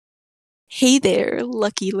Hey there,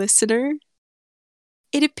 lucky listener.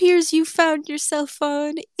 It appears you found yourself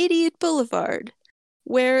on Idiot Boulevard,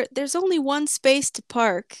 where there's only one space to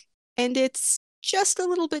park, and it's just a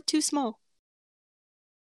little bit too small.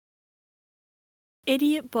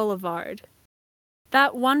 Idiot Boulevard.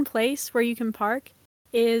 That one place where you can park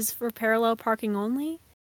is for parallel parking only,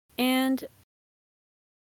 and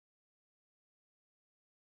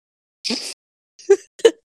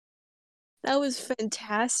That was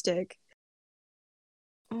fantastic.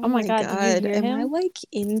 Oh oh my my god, did you god, hear am I him? like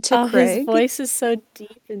into Oh, his Craig? voice is so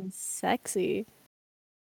deep and sexy.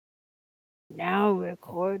 Now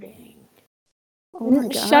recording. Oh my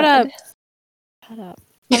god. Shut up. Shut up.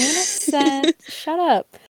 I'm gonna send. Shut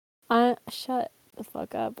up. Shut the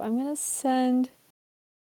fuck up. I'm gonna send.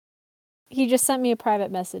 He just sent me a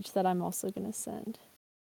private message that I'm also gonna send.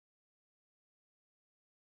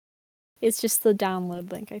 It's just the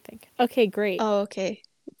download link, I think. Okay, great. Oh, okay.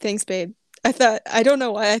 Thanks, babe. I don't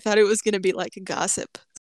know why I thought it was gonna be like a gossip.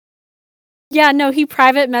 Yeah, no, he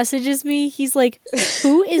private messages me. He's like,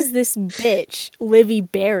 "Who is this bitch, Livy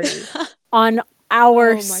Berry, on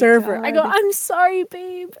our Oh my server?" I go, god. "I'm sorry,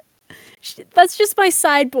 babe. That's just my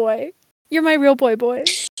side boy. You're my real boy.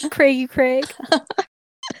 Craigie Craig."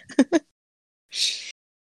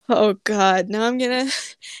 Oh god, now I'm gonna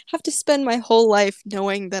have to spend my whole life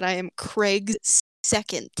knowing that I am Craig's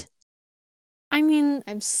second. I mean,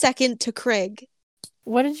 I'm second to Craig.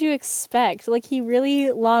 what did you expect? Like, he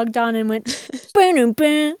really logged on and went, boom,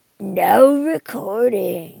 boom, no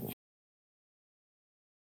recording.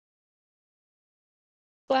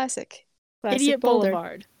 Classic. Idiot Boulder.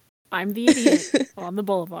 Boulevard. I'm the idiot on the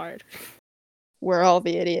boulevard. We're all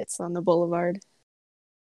the idiots on the boulevard.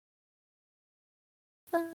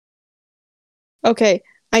 Okay,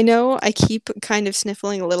 I know I keep kind of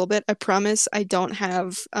sniffling a little bit. I promise I don't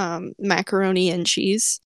have macaroni and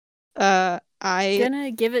cheese. I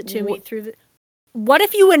Gonna give it to me through the. What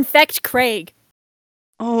if you infect Craig?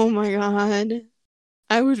 Oh my god.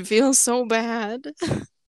 I would feel so bad.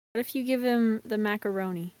 What if you give him the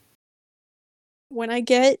macaroni? When I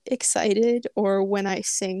get excited or when I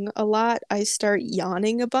sing a lot, I start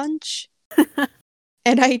yawning a bunch.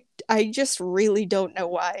 And I just really don't know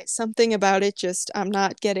why. Something about it just I'm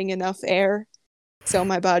not getting enough air. So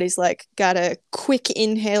my body's like, gotta quick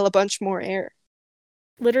inhale a bunch more air.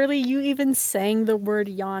 Literally, you even saying the word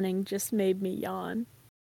yawning just made me yawn.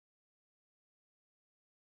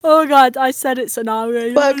 Oh god, I said it, so now I'm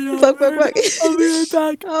gonna Fuck, fuck, fuck, fuck. I'll be right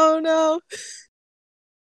back. Oh no.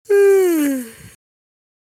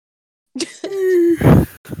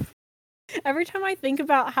 Every time I think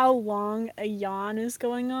about how long a yawn is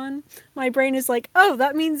going on, my brain is like, oh,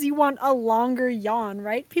 that means you want a longer yawn,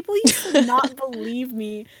 right? People used to not believe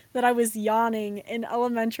me that I was yawning in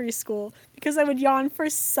elementary school because I would yawn for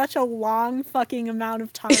such a long fucking amount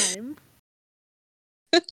of time.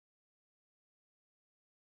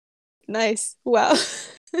 Nice. Wow.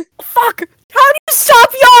 Fuck! How do you stop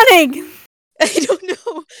yawning? I don't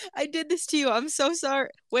know. I did this to you. I'm so sorry.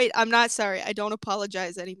 Wait, I'm not sorry. I don't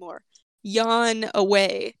apologize anymore. Yawn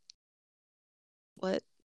away. What?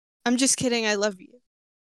 I'm just kidding. I love you.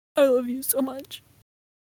 I love you so much.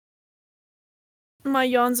 My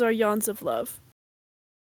yawns are yawns of love.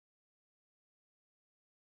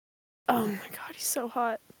 Oh my god, he's so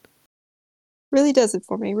hot. Really does it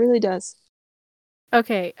for me. Really does.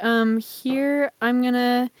 Okay, here I'm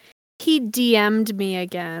gonna. He DM'd me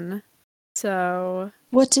again. So,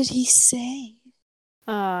 What did he say?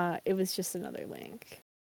 it was just another link.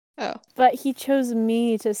 Oh. But he chose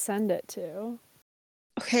me to send it to.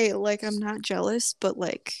 Okay, like I'm not jealous, but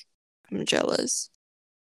like I'm jealous.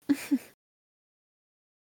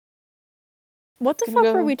 What the Gonna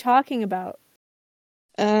fuck were go. we talking about?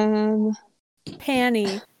 Panny.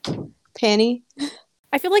 Panny?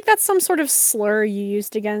 I feel like that's some sort of slur you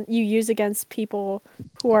use against people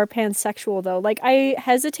who are pansexual though. Like I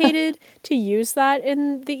hesitated to use that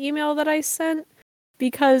in the email that I sent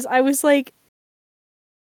because I was like,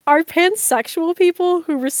 are pansexual people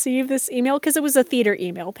who receive this email, because it was a theater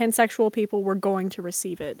email, pansexual people were going to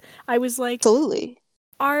receive it. I was like, Absolutely.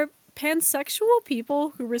 are pansexual people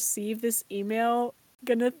who receive this email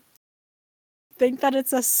gonna think that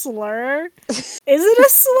it's a slur? Is it a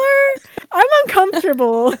slur? I'm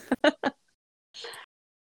uncomfortable.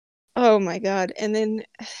 Oh my god. And then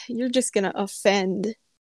you're just gonna offend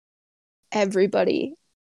everybody.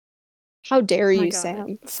 How dare Oh my you, god, Sam?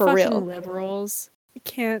 these For fucking real. liberals. I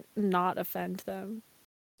can't not offend them.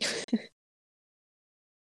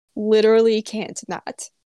 Literally can't not.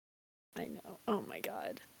 I know. Oh my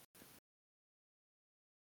god.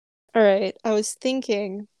 Alright, I was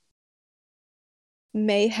thinking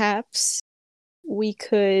mayhaps we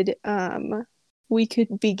could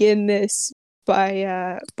begin this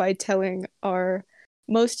by telling our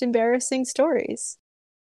most embarrassing stories.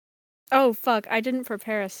 Oh, fuck. I didn't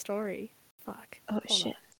prepare a story. Fuck. Oh Hold shit.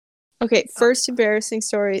 on. Okay, Oh. first embarrassing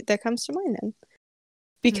story that comes to mind then.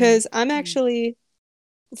 Because I'm actually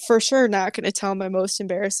for sure not going to tell my most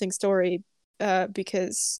embarrassing story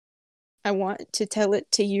because I want to tell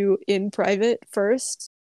it to you in private first.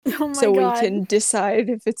 Oh my so God. we can decide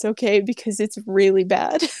if it's okay because it's really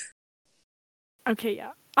bad. Okay,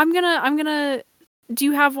 yeah. I'm gonna do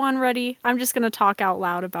you have one ready? I'm just gonna talk out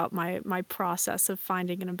loud about my process of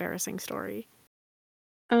finding an embarrassing story.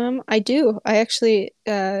 I do. I actually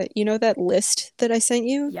you know that list that I sent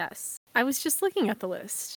you? Yes. I was just looking at the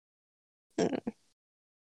list.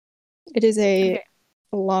 It is a Okay.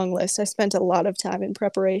 long list. I spent a lot of time in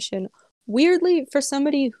preparation. Weirdly, for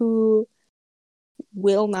somebody who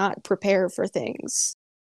will not prepare for things,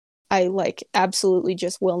 I absolutely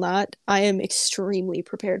just will not. I am extremely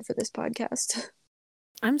prepared for this podcast.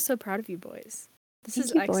 I'm so proud of you boys. This Thank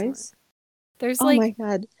is you, excellent. boys. There's Oh my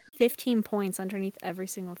god. 15 points underneath every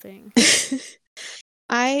single thing.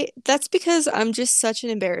 That's because I'm just such an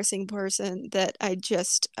embarrassing person that I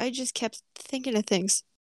just kept thinking of things.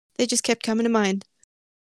 They just kept coming to mind.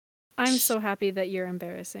 I'm so happy that you're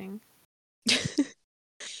embarrassing.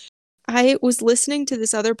 I was listening to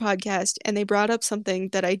this other podcast and they brought up something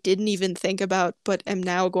that I didn't even think about but am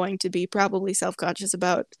now going to be probably self-conscious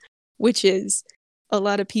about, which is a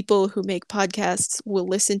lot of people who make podcasts will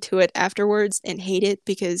listen to it afterwards and hate it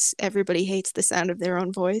because everybody hates the sound of their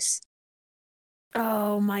own voice.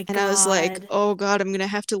 Oh my And god. I was like, oh god, I'm gonna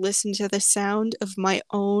have to listen to the sound of my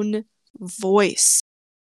own voice.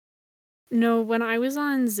 No, when I was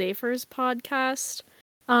on Zafer's podcast,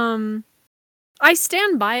 I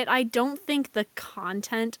stand by it. I don't think the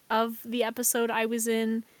content of the episode I was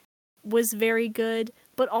in was very good,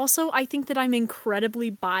 but also I think that I'm incredibly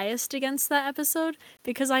biased against that episode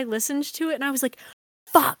because I listened to it and I was like,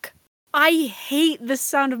 fuck, I hate the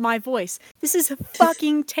sound of my voice. This is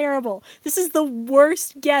fucking terrible. This is the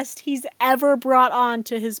worst guest he's ever brought on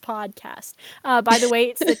to his podcast. By the way,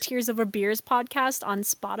 it's the Tears Over Beers podcast on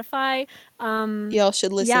Spotify. Y'all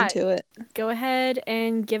should listen Yeah, to it. go ahead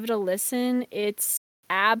and give it a listen. It's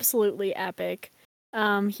absolutely epic.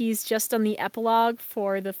 He's just on the epilogue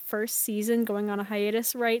for the first season, going on a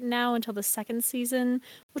hiatus right now until the second season,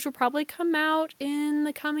 which will probably come out in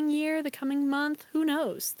the coming year, the coming month, who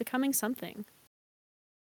knows? The coming something.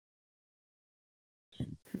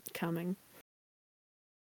 Coming.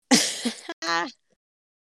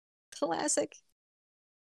 Classic.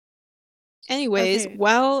 Anyways, Okay.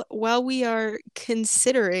 while we are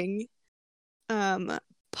considering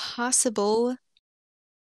possible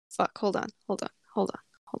hold on.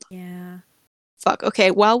 Yeah. Fuck.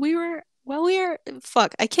 Okay, while we are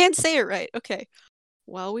fuck, I can't say it right. Okay.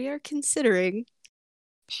 While we are considering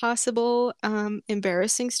possible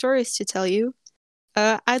embarrassing stories to tell you,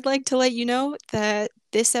 I'd like to let you know that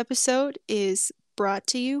this episode is brought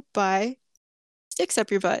to you by Sticks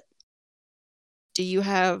Up Your Butt. Do you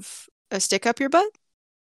have a stick up your butt?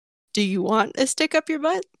 Do you want a stick up your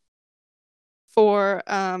butt? For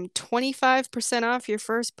 25% off your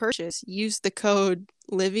first purchase, use the code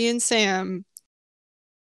Livy and Sam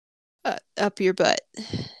up your butt.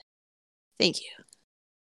 Thank you.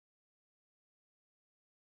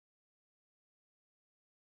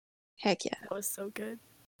 Heck yeah. That was so good.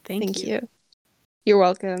 Thank you. You're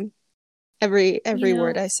welcome. Every You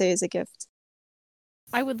word know- I say is a gift.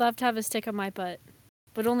 I would love to have a stick on my butt,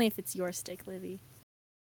 but only if it's your stick, Livy.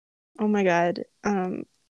 Oh my god.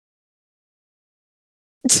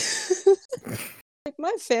 Like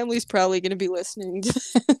my family's probably gonna be listening to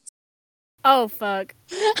this. Oh, fuck.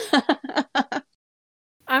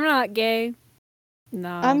 I'm not gay. No.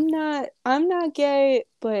 I'm not gay,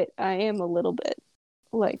 but I am a little bit.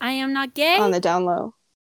 I am not gay? On the down low.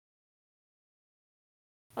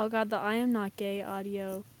 Oh god, the I am not gay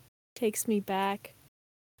audio takes me back.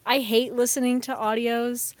 I hate listening to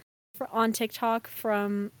audios on TikTok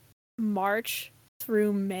from March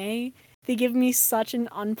through May. They give me such an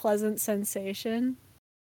unpleasant sensation.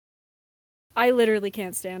 I literally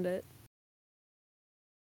can't stand it.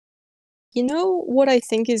 You know what I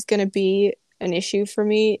think is going to be an issue for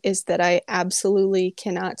me is that I absolutely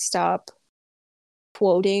cannot stop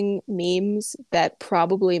quoting memes that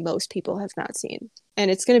probably most people have not seen. And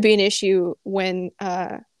it's going to be an issue when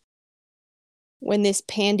this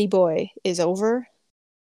pandy boy is over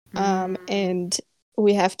and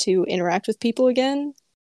we have to interact with people again.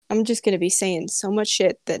 I'm just going to be saying so much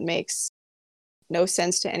shit that makes no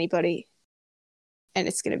sense to anybody and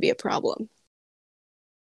it's going to be a problem.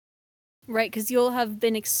 Right, because you'll have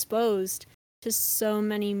been exposed to so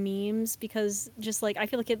many memes because just like I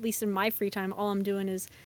feel like at least in my free time, all I'm doing is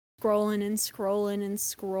scrolling and scrolling and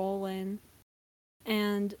scrolling.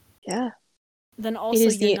 And Yeah. then It also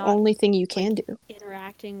is you're the not only thing you like can do.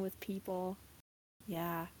 interacting with people.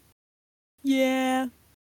 Yeah. Yeah.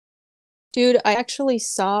 Dude, I actually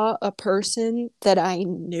saw a person that I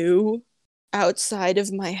knew outside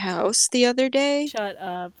of my house the other day. Shut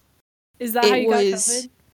up. Is that how It you got was. COVID?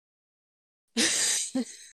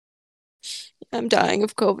 I'm dying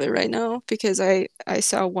of COVID right now because I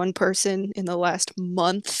saw one person in the last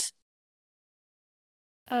month.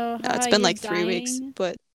 Oh, No, it's haha, been you're like 3 weeks, dying.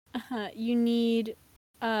 but You need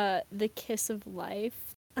the kiss of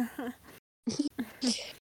life.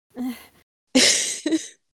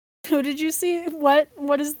 Who did you see?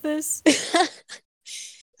 What is this?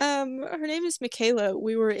 her name is Michaela.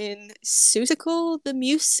 We were in Suitical the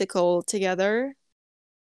Musical together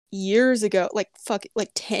years ago, like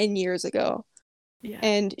 10 years ago. Yeah.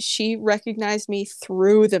 And she recognized me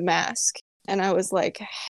through the mask. And I was like,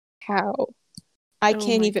 how? I Oh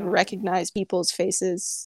can't my even God. recognize people's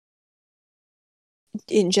faces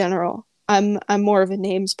in general. I'm more of a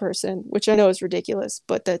names person, which I know is ridiculous,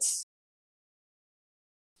 but that's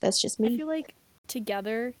just I me. feel like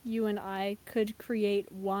together you and I could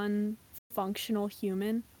create one functional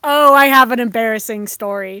human. Oh, I have an embarrassing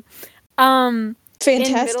story. In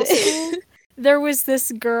middle Fantastic. school, there was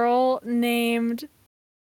this girl named.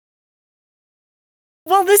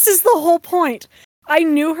 Well, this is the whole point. I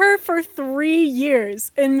knew her for 3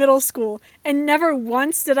 years in middle school, and never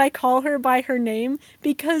once did I call her by her name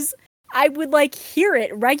because I would like hear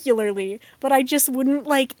it regularly, but I just wouldn't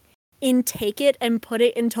like intake it and put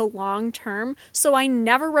it into long term. So I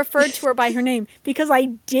never referred to her by her name because I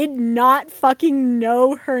did not fucking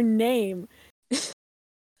know her name.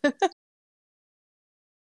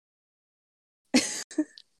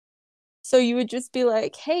 So you would just be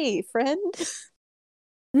like, "Hey, friend."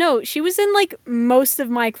 No, she was in like most of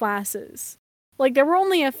my classes. Like there were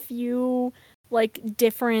only a few like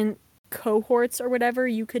different cohorts or whatever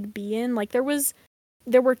you could be in. Like there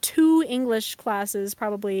were 2 English classes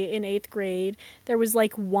probably in 8th grade. There was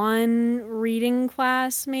like 1 reading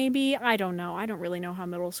class maybe. I don't know. I don't really know how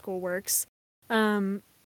middle school works. Um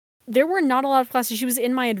there were not a lot of classes. She was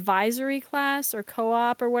in my advisory class or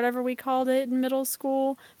co-op or whatever we called it in middle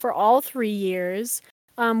school for all 3 years.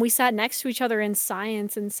 We sat next to each other in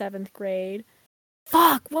science in 7th grade.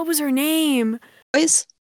 Fuck, what was her name? Boys,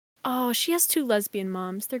 Oh, she has 2 lesbian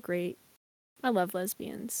moms. They're great. I love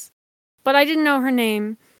lesbians. But I didn't know her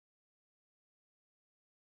name.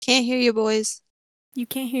 can't hear you, boys. You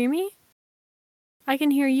can't hear me? I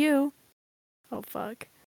can hear you. Oh, fuck.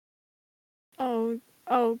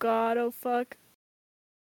 Oh god, oh fuck.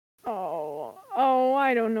 Oh,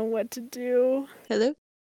 I don't know what to do. Hello?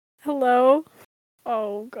 Hello?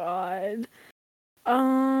 Oh god.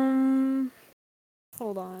 Um,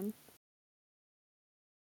 hold on.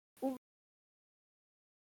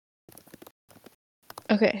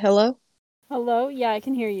 Okay, hello? Hello? Yeah, I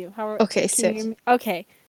can hear you. Okay, Can you sick. hear me? Okay.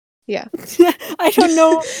 Yeah. I don't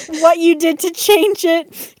know what you did to change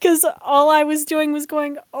it because all I was doing was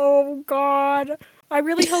going, oh god. I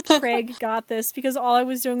really hope Craig got this because all I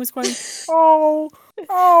was doing was going,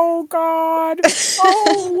 oh god.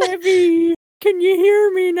 Oh, Livy. Can you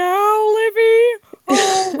hear me now, Livy?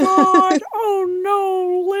 Oh god. Oh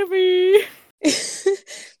no, Livy.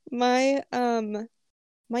 my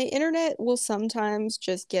my internet will sometimes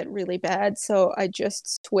just get really bad, so I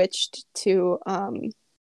just switched to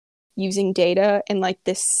using data, and like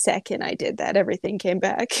the second I did that, everything came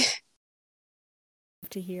back.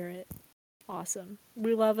 To hear it. Awesome.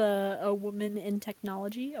 We love a woman in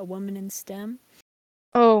technology, a woman in STEM.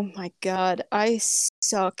 Oh my god, I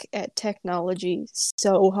suck at technology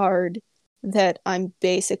so hard that I'm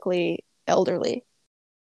basically elderly.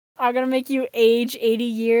 I'm gonna make you age 80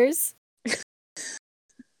 years.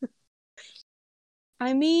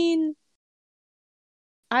 I mean,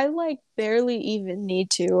 I like barely even need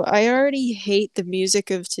to. I already hate the music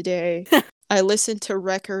of today. I listen to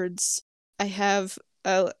records. I have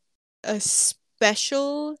a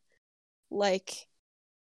special like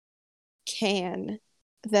can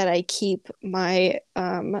that I keep my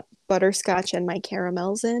butterscotch and my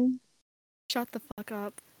caramels in, Shut the fuck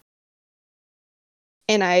up.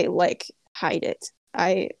 and I like hide it.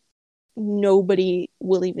 I Nobody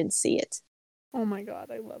will even see it. Oh my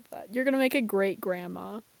god, I love that. You're gonna make a great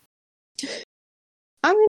grandma.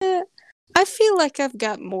 I'm gonna I feel like I've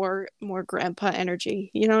got more grandpa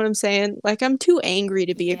energy. You know what I'm saying? Like I'm too angry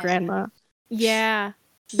to be a Yeah. grandma. Yeah.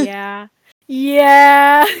 Yeah.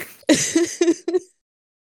 Yeah.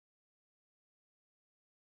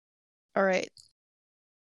 All right.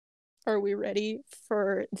 Are we ready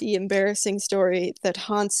for the embarrassing story that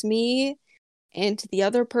haunts me and the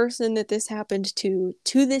other person that this happened to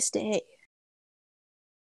this day?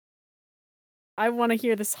 I want to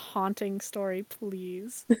hear this haunting story,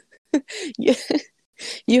 please. you,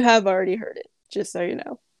 you have already heard it, just so you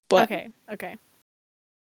know. But Okay.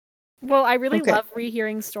 Well, I really okay. love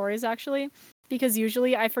rehearing stories, actually, because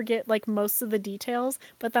usually I forget like most of the details,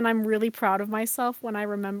 but then I'm really proud of myself when I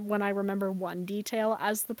remember one detail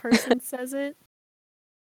as the person says it.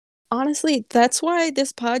 Honestly, that's why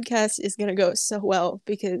this podcast is going to go so well,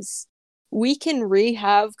 because we can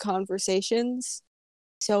rehave conversations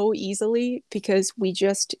so easily because we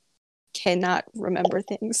just cannot remember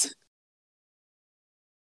things.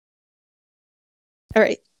 All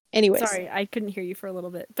right. Anyways. Sorry, I couldn't hear you for a little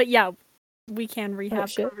bit. But yeah, we can Oh, rehab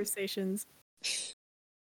shit. conversations.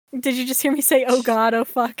 Did you just hear me say, oh god, oh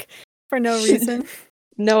fuck, for no reason?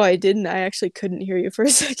 No, I didn't. I actually couldn't hear you for a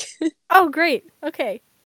second. Oh, great. Okay.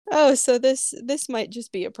 Oh, so this might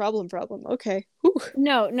just be a problem. Okay. Whew.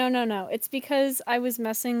 No. It's because I was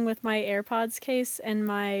messing with my AirPods case and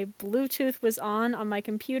my Bluetooth was on my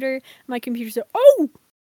computer. My computer said, oh,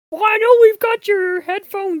 well, I know we've got your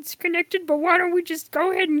headphones connected, but why don't we just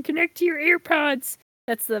go ahead and connect to your AirPods?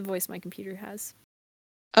 That's the voice my computer has.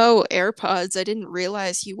 Oh, AirPods. I didn't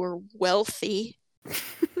realize you were wealthy.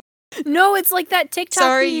 No, it's like that TikTok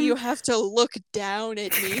Sorry, meme. you have to look down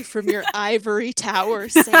at me from your ivory tower,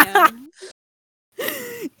 Sam.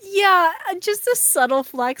 Yeah, just a subtle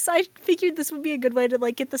flex. I figured this would be a good way to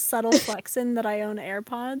like get the subtle flex in that I own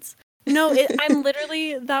AirPods. No, I'm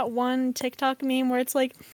literally that one TikTok meme where it's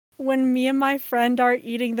like when me and my friend are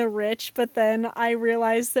eating the rich, but then I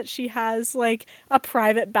realize that she has like a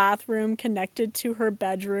private bathroom connected to her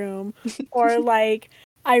bedroom, or like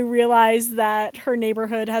I realize that her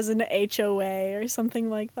neighborhood has an HOA or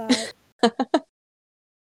something like that.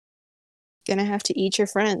 Gonna have to eat your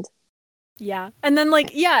friend. Yeah. And then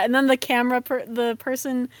the camera the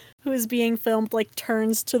person who is being filmed like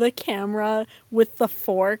turns to the camera with the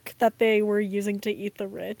fork that they were using to eat the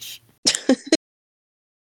rich.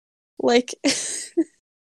 Like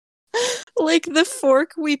like the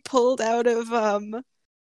fork we pulled out of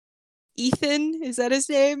Ethan, is that his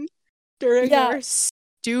name? During Yeah. our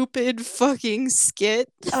stupid fucking skit.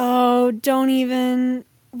 Oh, don't even.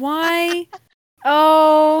 Why?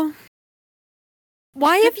 Oh.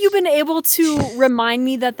 Why have you been able to remind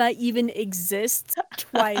me that even exists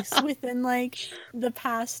twice within like the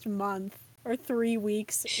past month or 3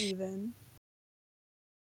 weeks even?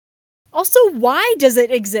 Also, why does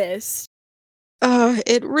it exist?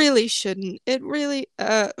 It really shouldn't. It really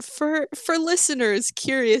for listeners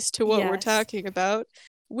curious to what we're Yes. talking about,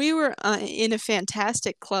 we were in a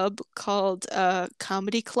fantastic club called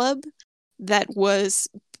Comedy Club that was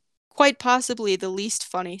quite possibly the least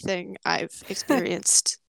funny thing I've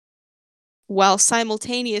experienced, while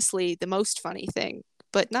simultaneously the most funny thing,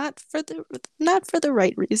 but not for the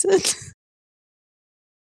right reason.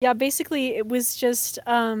 Yeah, basically it was just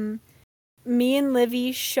me and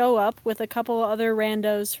Livy show up with a couple other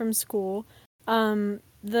randos from school.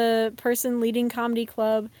 The person leading comedy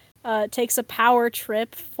club takes a power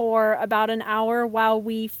trip for about an hour while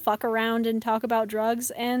we fuck around and talk about drugs,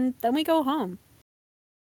 and then we go home.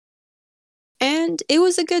 And it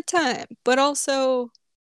was a good time, but also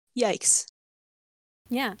yikes.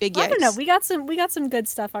 Yeah. Big I don't know. yikes. We got some good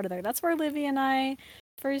stuff out of there. That's where Livy and I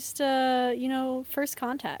first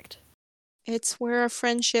contact. It's where our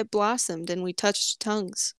friendship blossomed and we touched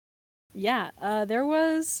tongues. Yeah, there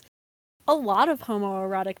was a lot of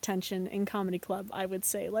homoerotic tension in Comedy Club, I would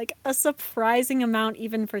say. Like, a surprising amount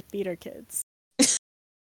even for theater kids.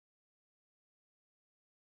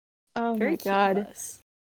 Oh Very my cute of god. us.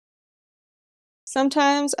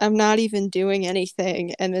 Sometimes I'm not even doing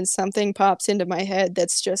anything and then something pops into my head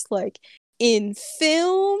that's just like, in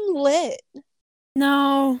film lit.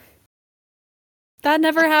 No. That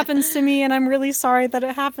never happens to me, and I'm really sorry that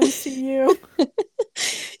it happens to you.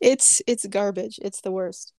 It's garbage. It's the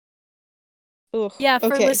worst. Ugh. Yeah,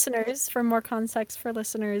 for Okay. listeners, for more context for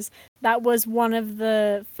listeners, that was one of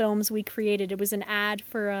the films we created. It was an ad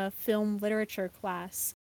for a film literature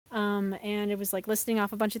class. And it was like listing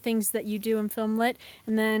off a bunch of things that you do in film lit,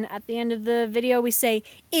 and then at the end of the video we say,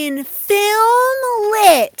 in film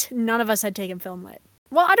lit! None of us had taken film lit.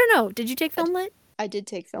 Well, I don't know. Did you take film lit? I did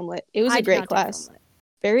take film lit. It was I a did great not take class. film lit.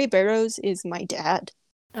 Barry Barrows is my dad.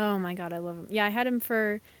 Oh my god, I love him. Yeah, I had him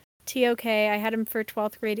for TOK. I had him for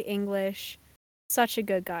 12th grade English. Such a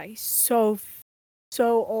good guy. So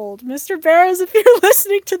old. Mr. Barrows, if you're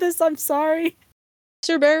listening to this, I'm sorry.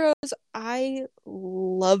 Mr. Barrows, I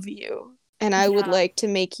love you. And I would Yeah. like to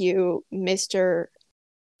make you Mr.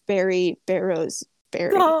 Barry Barrows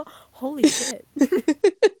Barry. Oh, holy shit.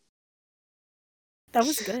 That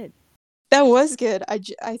was good. That was good.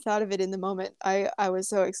 I thought of it in the moment. I was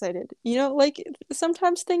so excited. You know, like,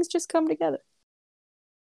 sometimes things just come together.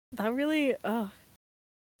 That really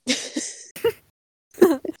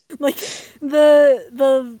like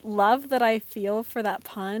the love that I feel for that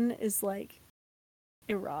pun is like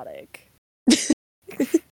erotic.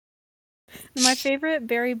 My favorite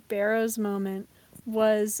Barry Barrows moment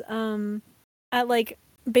was at like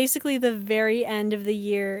basically the very end of the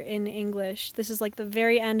year in English. This is like the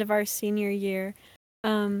very end of our senior year.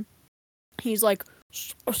 He's like,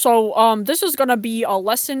 so this is gonna be a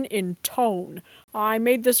lesson in tone. I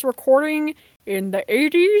made this recording in the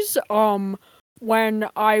 80s when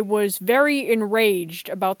I was very enraged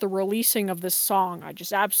about the releasing of this song. I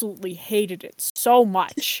just absolutely hated it so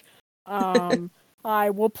much. I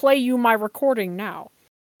will play you my recording now.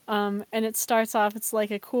 And it starts off, it's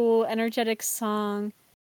like a cool, energetic song.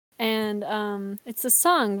 And it's a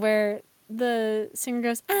song where the singer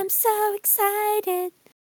goes, I'm so excited,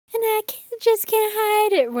 and I just can't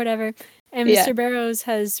hide it, whatever. And Yeah. Mr. Barrows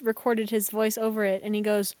has recorded his voice over it, and he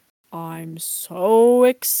goes, I'm so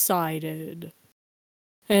excited,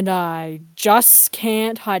 and I just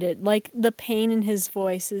can't hide it. Like, the pain in his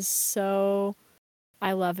voice is so...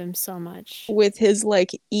 I love him so much. With his, like,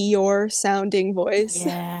 Eeyore sounding voice.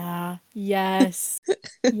 Yeah. Yes.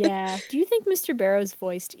 Yeah. Do you think Mr. Barrows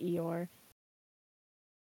voiced Eeyore?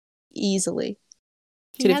 Easily.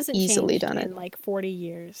 He Could have hasn't easily changed done it. in like 40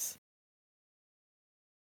 years.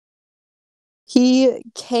 He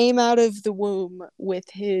came out of the womb with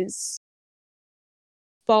his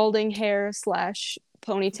balding hair /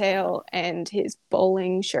 ponytail and his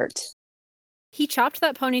bowling shirt. He chopped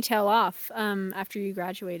that ponytail off after you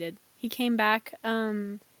graduated. He came back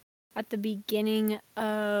at the beginning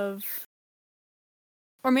of...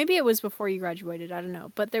 Or maybe it was before you graduated, I don't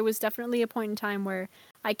know. But there was definitely a point in time where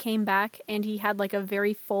I came back and he had like a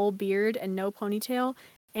very full beard and no ponytail,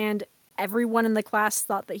 and everyone in the class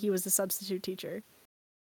thought that he was a substitute teacher.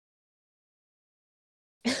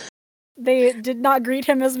 They did not greet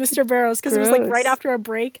him as Mr. Barrows because it was like right Gross. after a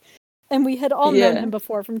break, and we had all known him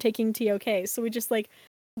before from taking TOK, so we just like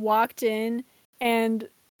walked in and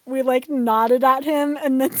we like nodded at him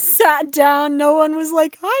and then sat down. No one was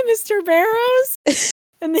like, "Hi, Mr. Barrows,"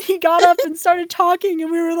 and then he got up and started talking,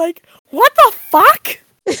 and we were like, "What the fuck?"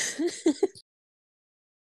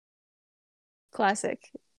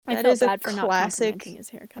 Classic. I That felt is a bad for not classic complimenting his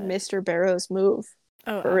haircut. Mr. Barrows move.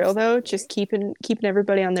 Oh, for real though, absolutely. just keeping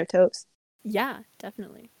everybody on their toes. Yeah,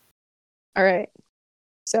 definitely. All right.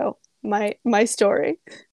 So, my story.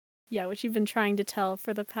 Yeah, which you've been trying to tell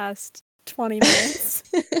for the past 20 minutes.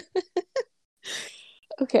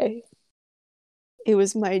 Okay. It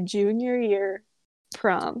was my junior year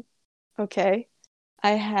prom. Okay.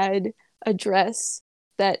 I had a dress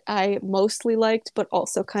that I mostly liked, but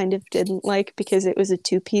also kind of didn't like because it was a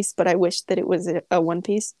 2-piece, but I wished that it was a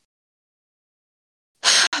 1-piece.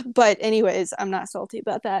 But anyways, I'm not salty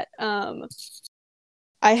about that.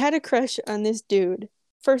 I had a crush on this dude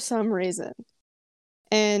for some reason.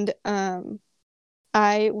 And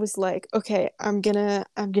I was like, okay, I'm gonna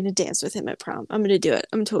dance with him at prom. I'm gonna do it.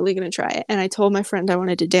 I'm totally gonna try it. And I told my friend I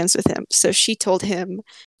wanted to dance with him. So she told him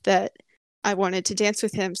that I wanted to dance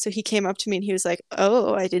with him. So he came up to me and he was like,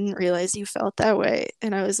 oh, I didn't realize you felt that way.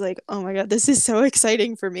 And I was like, oh my God, this is so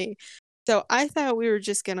exciting for me. So I thought we were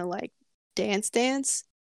just gonna like dance.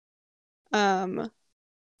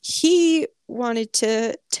 He wanted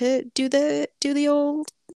to do the old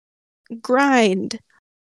grind,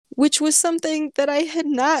 which was something that I had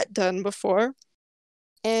not done before.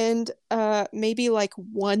 And maybe like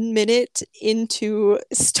 1 minute into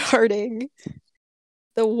starting,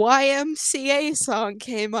 the YMCA song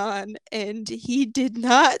came on and he did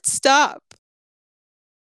not stop.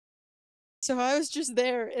 So I was just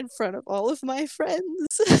there in front of all of my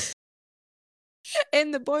friends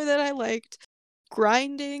and the boy that I liked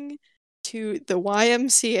grinding to the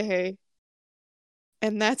YMCA.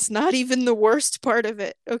 And that's not even the worst part of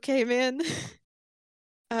it, okay, man?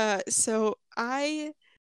 So I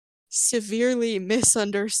severely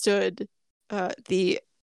misunderstood the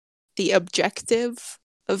objective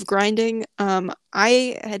of grinding.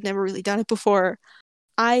 I had never really done it before.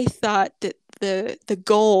 I thought that the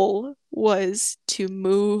goal was to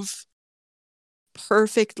move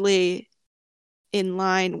perfectly in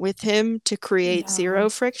line with him to create zero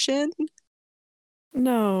friction.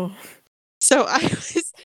 No. So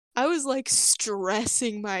I was like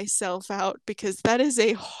stressing myself out because that is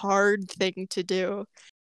a hard thing to do.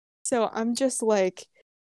 So I'm just like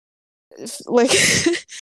like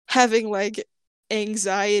having like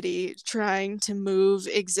anxiety trying to move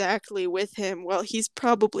exactly with him while he's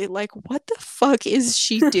probably like, what the fuck is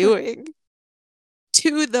she doing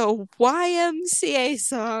to the YMCA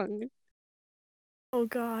song? Oh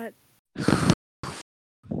god.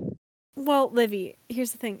 Well, Livy,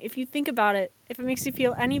 here's the thing. If you think about it, if it makes you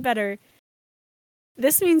feel any better,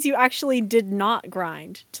 this means you actually did not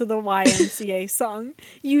grind to the YMCA song.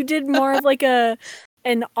 You did more of like an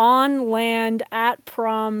on land at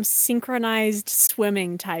prom synchronized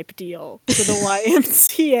swimming type deal to the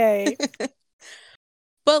YMCA.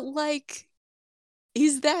 But like,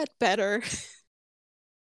 is that better?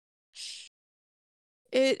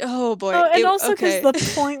 Oh boy. Oh, and also because Okay.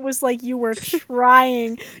 the point was like you were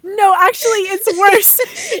trying. No, actually, it's worse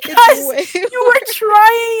because It's way you were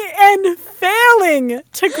trying and failing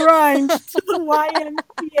to grind to the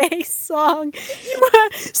YMCA song.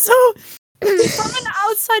 So, from an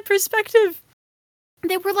outside perspective,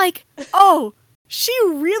 they were like, "Oh, she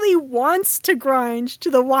really wants to grind to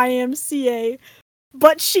the YMCA,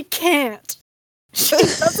 but she can't." She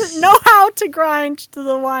doesn't know how to grind to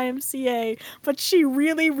the YMCA, but she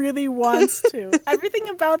really, really wants to. Everything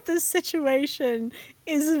about this situation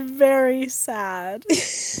is very sad.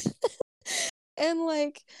 And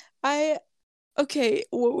like, okay,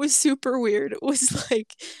 what was super weird was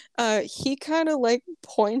like, he kind of like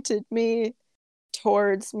pointed me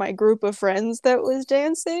towards my group of friends that was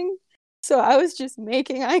dancing. So I was just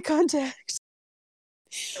making eye contact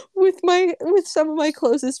with some of my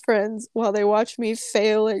closest friends while they watched me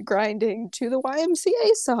fail at grinding to the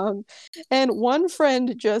YMCA song. And one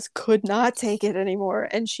friend just could not take it anymore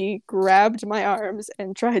and she grabbed my arms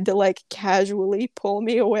and tried to like casually pull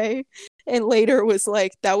me away. And later was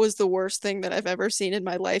like, that was the worst thing that I've ever seen in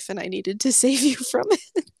my life and I needed to save you from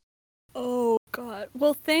it. Oh, God.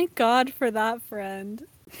 Well, thank God for that friend.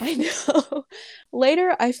 I know.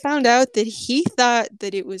 Later, I found out that he thought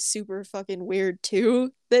that it was super fucking weird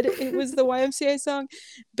too, that it was the YMCA song.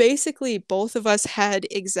 Basically, both of us had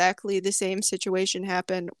exactly the same situation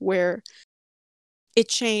happen where it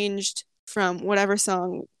changed from whatever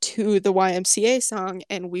song to the YMCA song,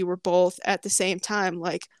 and we were both at the same time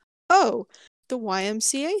like, oh, the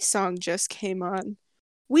YMCA song just came on.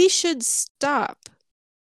 We should stop.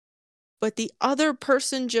 But the other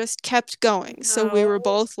person just kept going. So we were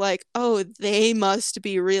both like, "Oh, they must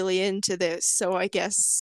be really into this. So I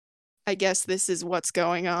guess this is what's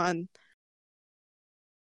going on."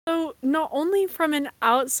 So, not only from an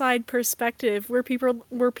outside perspective, were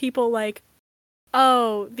people like,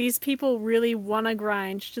 oh, these people really want to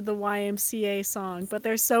grind to the YMCA song, but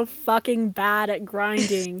they're so fucking bad at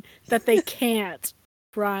grinding that they can't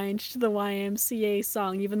grind to the YMCA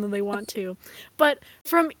song, even though they want to. But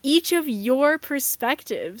from each of your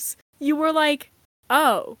perspectives, you were like,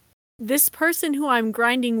 oh, this person who I'm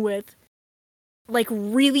grinding with, like,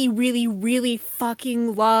 really, really, really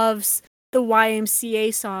fucking loves the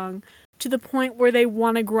YMCA song to the point where they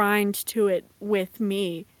want to grind to it with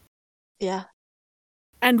me. Yeah.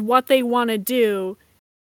 And what they want to do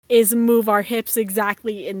is move our hips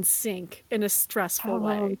exactly in sync in a stressful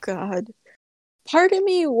way. Oh god. Part of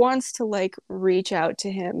me wants to like reach out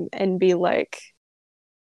to him and be like,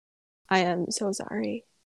 I am so sorry.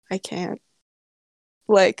 I can't.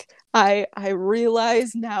 Like, I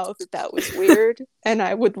realize now that that was weird, and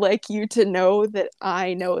I would like you to know that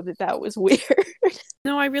I know that that was weird.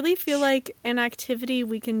 No, I really feel like an activity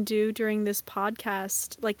we can do during this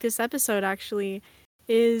podcast, like this episode actually,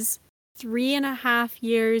 is 3.5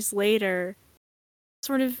 years later,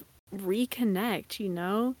 sort of reconnect, you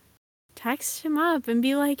know? Text him up and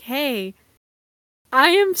be like, hey, I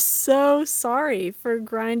am so sorry for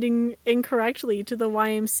grinding incorrectly to the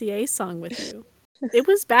YMCA song with you. It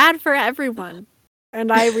was bad for everyone.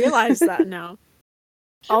 And I realize that now.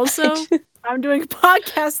 Also, I'm doing a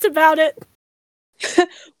podcast about it.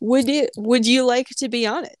 Would you like to be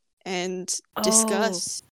on it and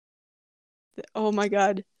discuss? Oh my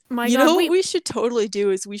god. You know what we should totally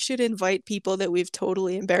do is we should invite people that we've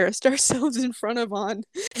totally embarrassed ourselves in front of on.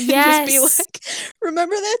 Yes. And just be like,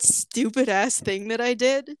 remember that stupid ass thing that I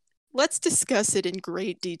did? Let's discuss it in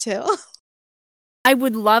great detail. I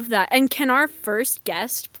would love that. And can our first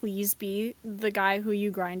guest please be the guy who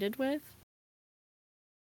you grinded with?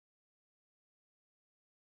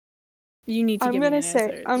 You need to give me an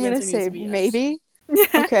answer. I'm gonna say maybe.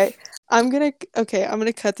 Okay. I'm gonna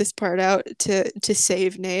cut this part out to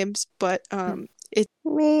save names, but it's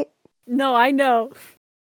me. No, I know.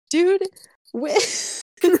 Dude,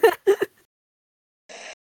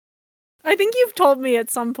 I think you've told me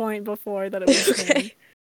at some point before that it was okay. him.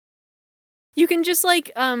 You can just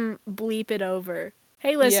like bleep it over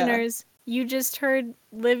Hey, Yeah. listeners, you just heard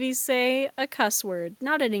Livy say a cuss word.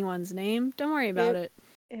 Not anyone's name. Don't worry about it.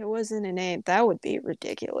 It wasn't a name. That would be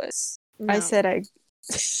ridiculous. I No. said I.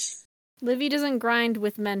 Livy doesn't grind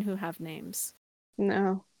with men who have names.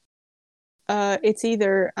 No. It's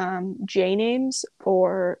either J names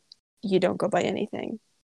or you don't go by anything.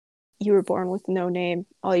 You were born with no name.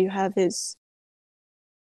 All you have is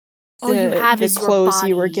All you have the is your clothes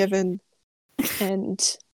you were body. given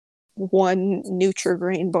and one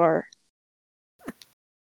Nutri-Grain bar.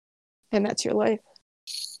 And that's your life.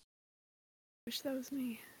 Wish that was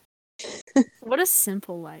me. What a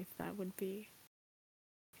simple life that would be.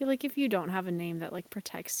 I feel like if you don't have a name that like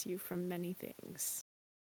protects you from many things,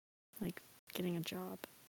 like getting a job.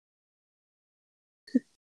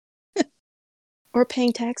 Or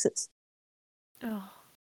paying taxes. Oh.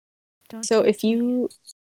 Don't So tempt me.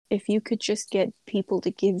 if you could just get people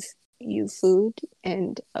to give you food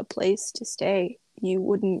and a place to stay, you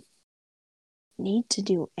wouldn't need to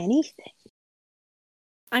do anything.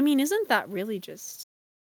 I mean, isn't that really just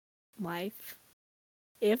life?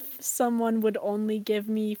 If someone would only give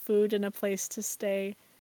me food and a place to stay,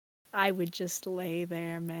 I would just lay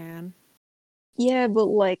there, man. Yeah, but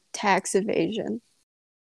like tax evasion.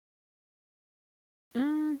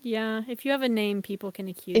 Yeah, if you have a name, people can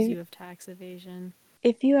accuse you of tax evasion.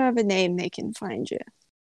 If you have a name, they can find you.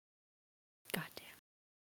 Goddamn.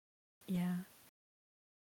 Yeah.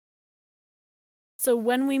 So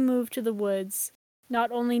when we move to the woods,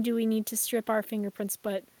 not only do we need to strip our fingerprints,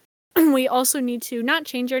 but we also need to not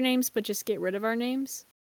change our names, but just get rid of our names.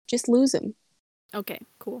 Just lose them. Okay,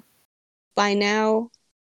 cool. By now,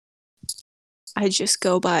 I just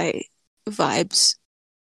go by vibes.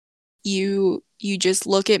 You just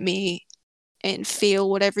look at me and feel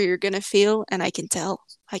whatever you're gonna feel, and I can tell.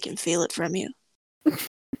 I can feel it from you.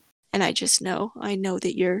 And I just know. I know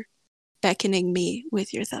that you're beckoning me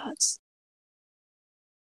with your thoughts.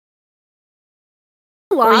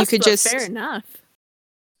 Or you Lost, could but just fair enough.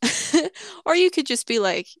 or you could just be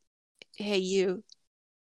like, "Hey you."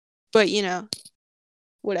 But, you know,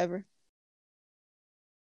 whatever.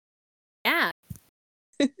 Yeah.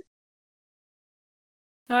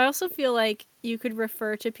 I also feel like you could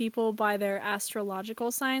refer to people by their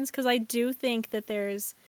astrological signs, because I do think that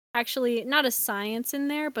there's actually not a science in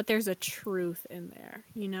there, but there's a truth in there,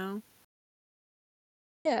 you know?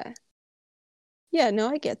 Yeah. Yeah, no,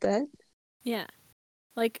 I get that. Yeah.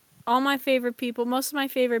 Like, all my favorite people, most of my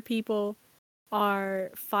favorite people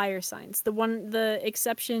are fire signs. The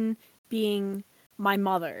exception being my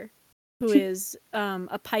mother, who is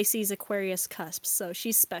a Pisces Aquarius cusp, so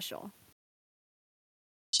she's special.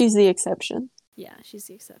 She's the exception. Yeah, she's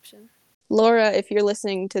the exception. Laura, if you're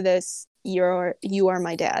listening to this, you are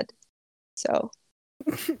my dad. So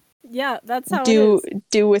Yeah, that's how it is.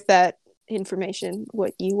 do with that information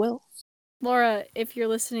what you will. Laura, if you're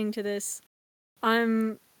listening to this,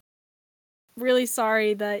 I'm really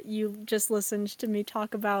sorry that you just listened to me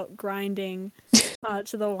talk about grinding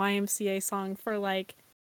to the YMCA song for like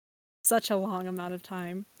such a long amount of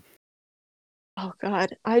time. Oh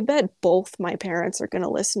God, I bet both my parents are gonna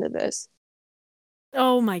listen to this.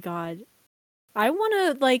 Oh my god. I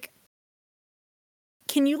want to like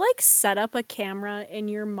can you like set up a camera in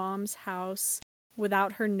your mom's house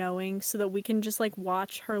without her knowing so that we can just like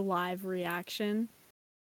watch her live reaction?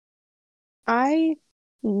 I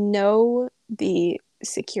know the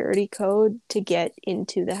security code to get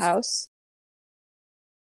into the house.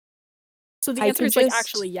 So the I answer could is like just,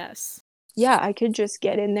 actually yes. yeah, I could just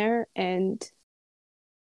get in there and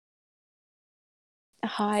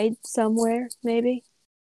hide somewhere, maybe.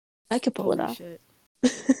 I could pull it Holy off. shit.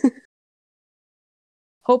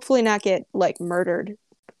 Hopefully not get like murdered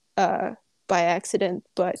by accident,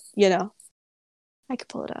 but you know, I could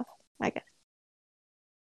pull it off. I guess.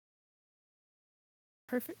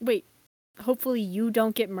 Perfect. Wait, hopefully you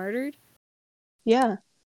don't get murdered Yeah.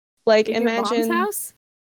 Like in your mom's imagine, house?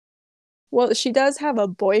 well, she does have a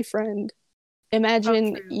boyfriend. Oh,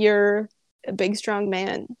 Imagine true. you're a big strong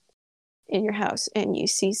man in your house and you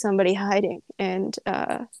see somebody hiding and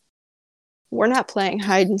we're not playing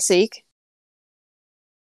hide and seek.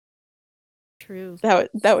 True. That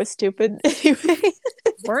was stupid. Anyway.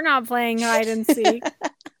 We're not playing hide and seek.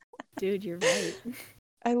 Dude, you're right.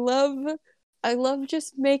 I love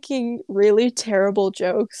just making really terrible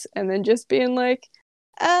jokes and then just being like,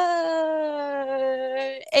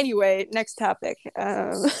 anyway, next topic.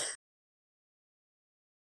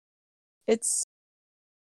 It's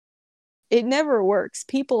it never works.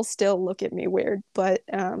 People still look at me weird, but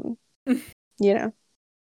you know,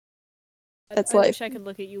 that's I life. wish I could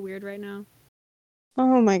look at you weird right now.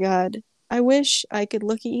 Oh my God. I wish I could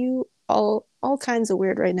look at you all all kinds of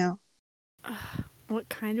weird right now. What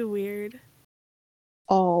kind of weird?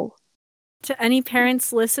 All. To any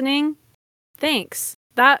parents listening, thanks.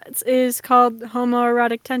 That is called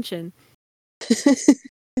homoerotic tension.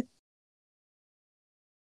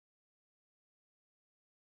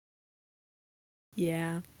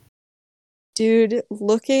 Yeah. Dude,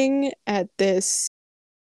 looking at this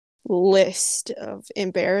list of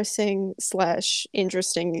embarrassing slash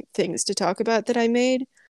interesting things to talk about that I made,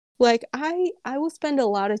 like I will spend a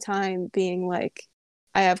lot of time being like,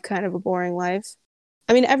 I have kind of a boring life.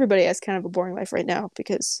 I mean, everybody has kind of a boring life right now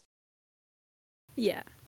because Yeah.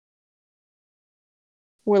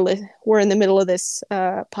 we're in the middle of this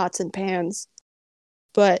pots and pans.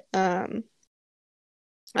 But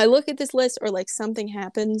I look at this list or like something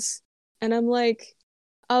happens and I'm like,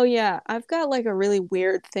 oh yeah, I've got like a really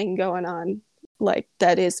weird thing going on. Like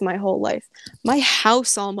that is my whole life. My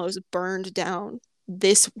house almost burned down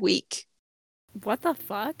this week. What the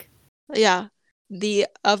fuck? Yeah. The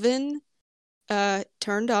oven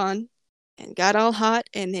turned on and got all hot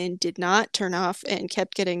and then did not turn off and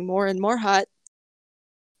kept getting more and more hot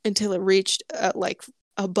until it reached like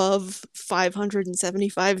above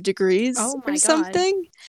 575 degrees Oh or my god. something.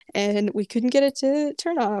 And we couldn't get it to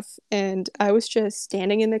turn off. And I was just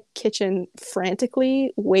standing in the kitchen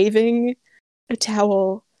frantically waving a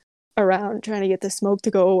towel around trying to get the smoke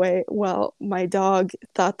to go away while my dog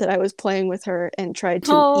thought that I was playing with her and tried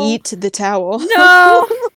to Oh eat the towel. no,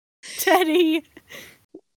 Teddy.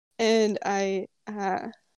 And I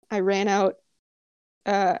ran out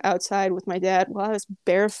outside with my dad while I was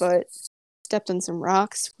barefoot, stepped on some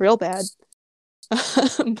rocks real bad.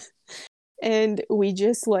 Um, and we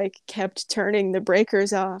just like kept turning the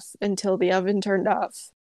breakers off until the oven turned off.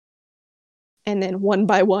 And then one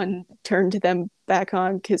by one turned them back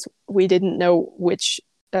on because we didn't know which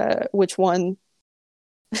one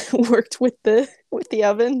worked with the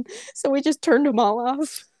oven. So we just turned them all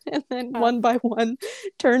off and then one by one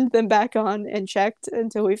turned them back on and checked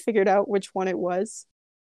until we figured out which one it was.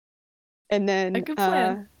 And A then good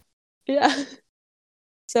plan. yeah.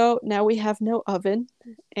 So now we have no oven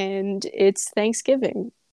and it's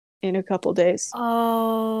Thanksgiving in a couple days.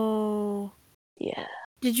 Oh. Yeah.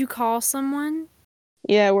 Did you call someone?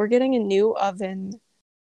 Yeah, we're getting a new oven.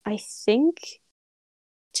 I think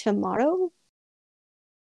tomorrow?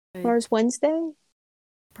 Tomorrow's Wednesday?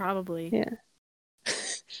 Probably. Yeah.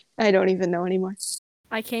 I don't even know anymore.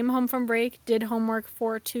 I came home from break, did homework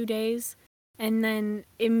for 2 days, and then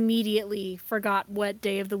immediately forgot what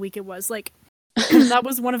day of the week it was. Like, that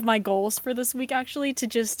was one of my goals for this week, actually, to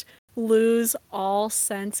just lose all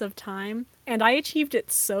sense of time. And I achieved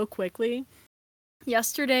it so quickly.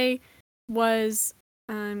 Yesterday was,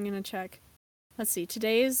 I'm gonna check. Let's see,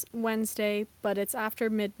 today is Wednesday, but it's after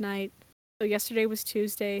midnight. So yesterday was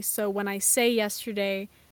Tuesday. So when I say yesterday,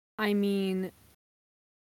 I mean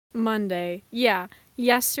Monday. Yeah,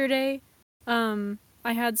 yesterday, I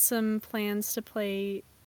had some plans to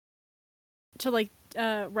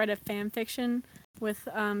write a fan fiction with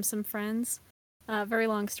some friends. Very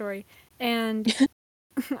long story. And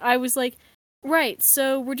I was like, right,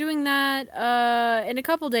 so we're doing that in a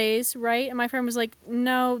couple days, right? And my friend was like,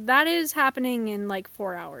 no, that is happening in like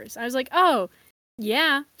 4 hours. I was like, oh,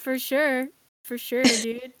 yeah, for sure. For sure,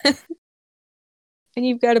 dude. And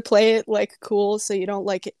you've got to play it like cool so you don't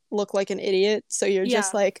like look like an idiot. So you're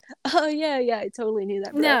just Yeah. like, oh yeah, yeah, I totally knew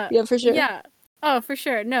that, bro. No, Yeah, for sure. yeah. Oh, for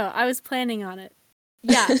sure. No, I was planning on it.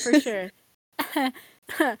 Yeah, for sure.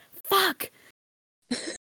 Fuck!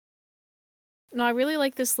 No, I really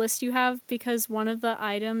like this list you have because one of the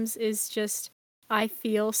items is just, I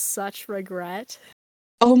feel such regret.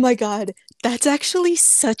 Oh my god, that's actually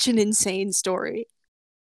such an insane story.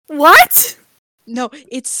 What? No,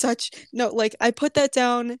 like I put that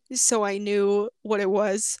down so I knew what it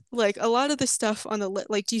was. Like a lot of the stuff on the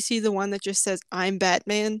like do you see the one that just says I'm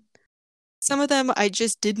Batman? Some of them I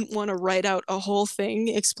just didn't want to write out a whole thing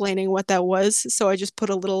explaining what that was, so I just put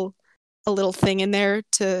a little thing in there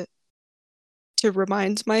to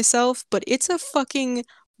remind myself, but it's a fucking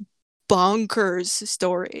bonkers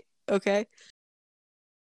story, okay?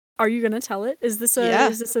 Are you gonna tell it? Yeah. Is this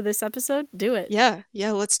a this episode? Do it. Yeah,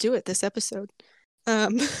 yeah, let's do it this episode.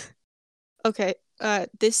 Um okay,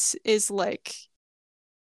 this is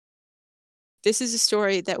a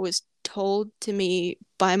story that was told to me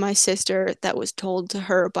by my sister that was told to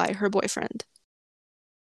her by her boyfriend.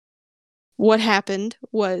 What happened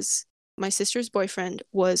was my sister's boyfriend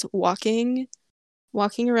was walking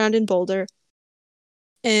around in Boulder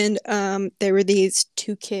and there were these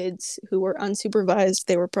two kids who were unsupervised.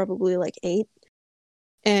 They were probably like 8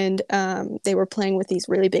 and they were playing with these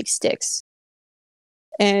really big sticks.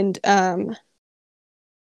 And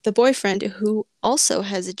the boyfriend, who also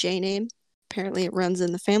has a J name, apparently it runs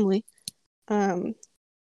in the family, um,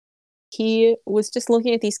 he was just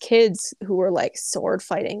looking at these kids who were like sword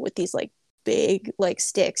fighting with these like big like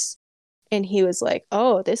sticks, and he was like,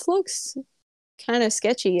 "Oh, this looks kind of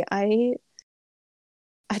sketchy. I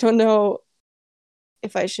don't know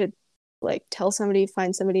if I should like tell somebody,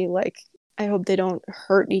 find somebody, like I hope they don't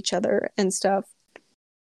hurt each other and stuff."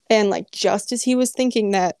 And like just as he was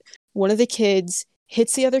thinking that, one of the kids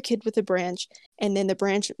hits the other kid with a branch, and then the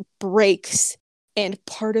branch breaks, and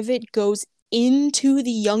part of it goes into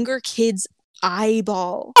the younger kid's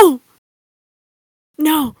eyeball. Oh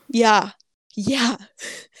no! Yeah, yeah,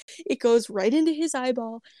 it goes right into his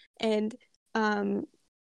eyeball, and um,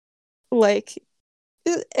 like,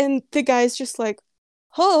 and the guy's just like,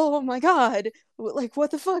 "Oh my god, like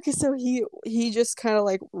what the fuck?" So he just kind of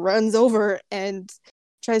like runs over and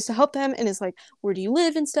tries to help them, and is like, "Where do you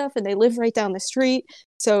live?" and stuff, and they live right down the street.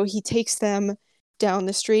 So he takes them down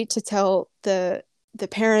the street to tell the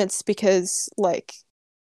parents, because like,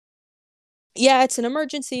 yeah, it's an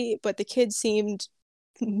emergency, but the kid seemed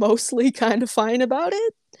mostly kind of fine about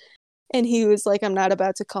it. And he was like, "I'm not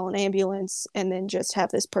about to call an ambulance and then just have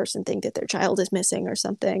this person think that their child is missing or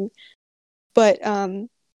something." But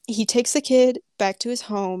he takes the kid back to his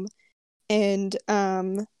home, and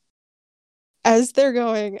as they're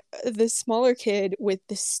going, the smaller kid with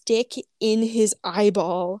the stick in his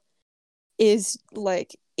eyeball is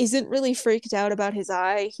like, isn't really freaked out about his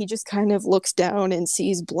eye. He just kind of looks down and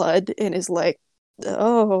sees blood and is like,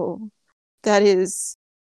 "Oh, that is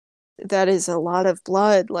a lot of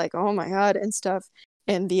blood, like, oh my god," and stuff.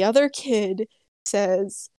 And the other kid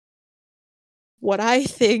says what I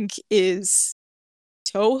think is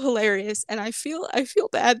so hilarious, and I feel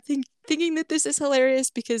bad thinking that this is hilarious,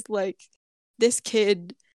 because like, this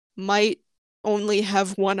kid might only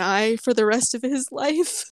have one eye for the rest of his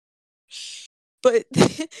life. But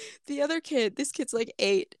the other kid, this kid's like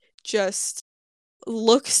 8, just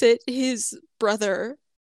looks at his brother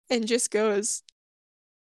and just goes,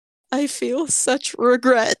 "I feel such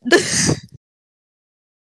regret."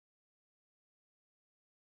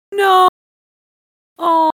 No!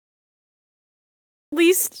 Oh, at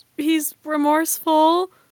least he's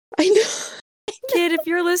remorseful. I know. Kid, if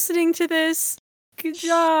you're listening to this, good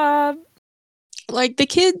job. Like, the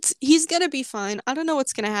kid's, he's gonna be fine. I don't know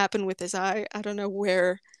what's gonna happen with his eye. I don't know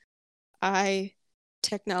where eye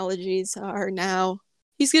technologies are now.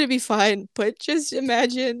 He's gonna be fine, but just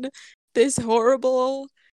imagine this horrible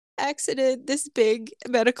accident, this big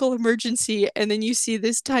medical emergency, and then you see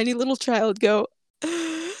this tiny little child go,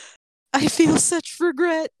 "I feel such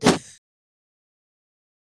regret."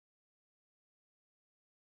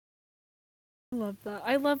 I love that.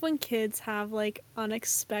 I love when kids have like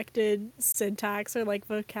unexpected syntax or like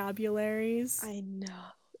vocabularies. I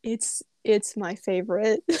know. It's my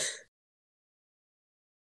favorite.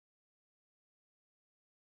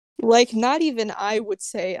 Like, not even I would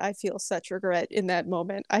say I feel such regret in that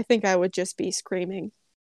moment. I think I would just be screaming.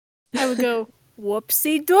 I would go,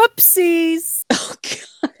 whoopsie doopsies. Oh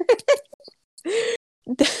god.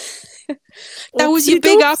 That was your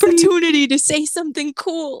big opportunity to say something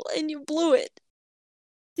cool, and you blew it.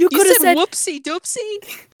 You You could have said said whoopsie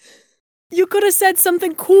doopsie? you could have said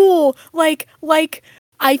something cool, like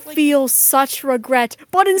I feel such regret,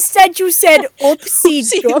 but instead you said oopsie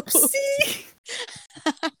Oopsie doopsie.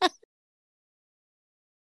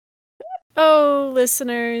 Oh,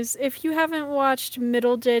 listeners, if you haven't watched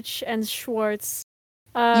Middleditch and Schwartz,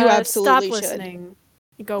 You absolutely stop should. listening.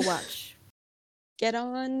 Go watch. Get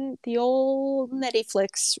on the old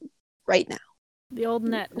Netflix right now. The old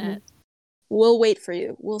net. We'll wait for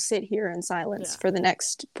you. We'll sit here in silence Yeah. for the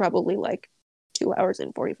next probably like 2 hours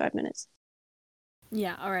and 45 minutes.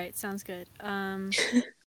 Yeah, all right, sounds good.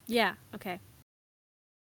 Yeah, okay.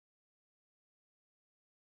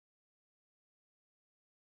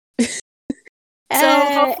 So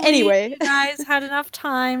hopefully anyway, you guys had enough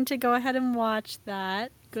time to go ahead and watch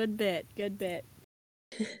that. Good bit.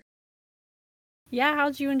 Yeah,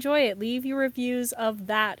 how'd you enjoy it? Leave your reviews of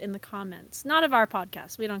that in the comments. Not of our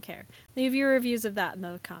podcast, we don't care. Leave your reviews of that in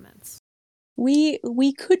the comments. we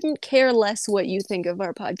couldn't care less what you think of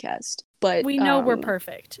our podcast, but We know we're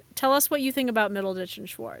perfect. Tell us what you think about Middleditch and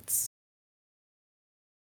Schwartz.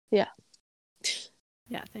 Yeah.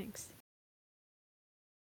 Yeah, thanks.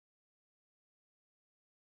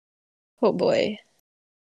 Oh boy.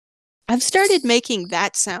 I've started making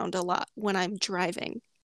that sound a lot when I'm driving.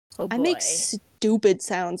 Oh boy. I make stupid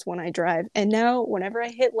sounds when I drive, and now whenever I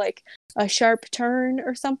hit like a sharp turn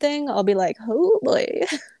or something, I'll be like, "Oh boy."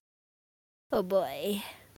 Oh boy.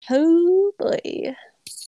 Oh boy.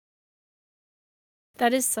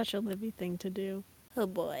 That is such a Livy thing to do. Oh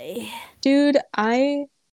boy. Dude, I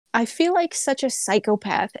feel like such a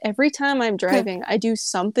psychopath. Every time I'm driving, I do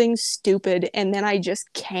something stupid and then I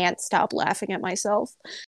just can't stop laughing at myself.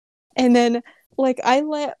 And then like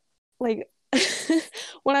when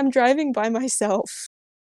I'm driving by myself,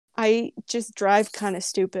 I just drive kind of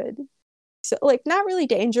stupid. So like not really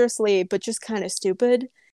dangerously, but just kind of stupid.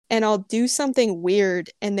 And I'll do something weird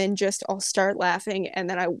and then just I'll start laughing and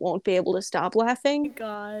then I won't be able to stop laughing.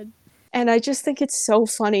 God. And I just think it's so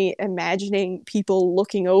funny imagining people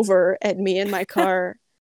looking over at me in my car,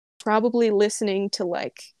 probably listening to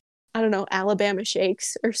like, I don't know, Alabama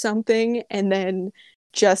Shakes or something, and then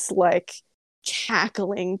just like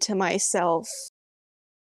cackling to myself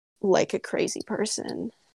like a crazy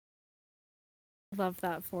person. Love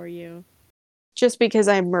that for you. Just because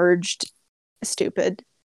I merged stupid.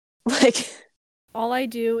 Like, all I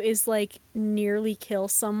do is like nearly kill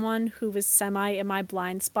someone who was semi in my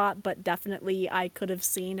blind spot, but definitely I could have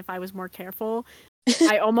seen if I was more careful.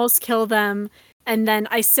 I almost kill them, and then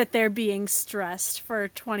I sit there being stressed for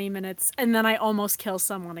 20 minutes, and then I almost kill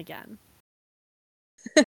someone again.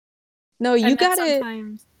 No, you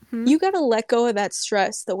gotta you gotta let go of that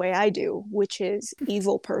stress the way I do, which is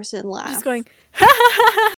evil person laugh. Just going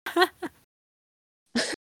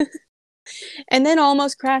and then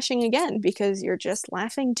almost crashing again because you're just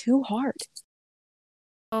laughing too hard.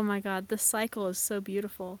 Oh my god, the cycle is so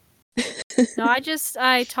beautiful. No,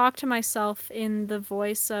 I talk to myself in the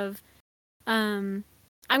voice of I'm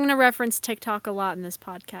gonna reference TikTok a lot in this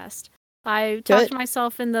podcast. I talk to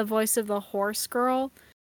myself in the voice of the horse girl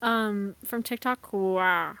from TikTok who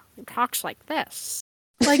talks like this.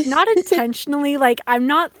 Like not intentionally, like I'm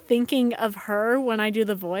not thinking of her when I do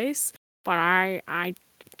the voice, but I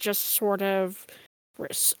just sort of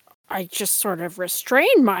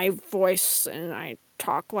restrain my voice and I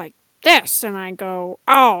talk like this and I go,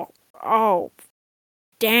 oh,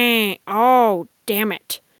 damn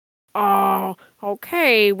it. Oh,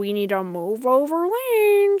 okay, we need to move over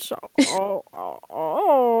lanes.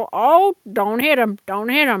 Don't hit him, don't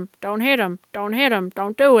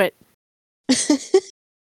do it.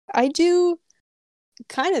 I do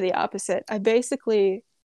kind of the opposite. I basically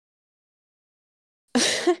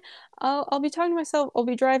I'll be talking to myself, I'll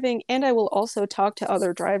be driving, and I will also talk to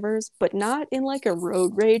other drivers, but not in like a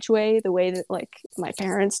road rage way, the way that like my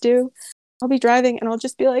parents do. I'll be driving and I'll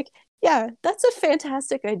just be like, yeah, that's a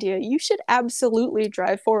fantastic idea. You should absolutely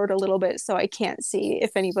drive forward a little bit so I can't see if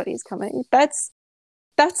anybody's coming. That's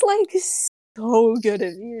like so good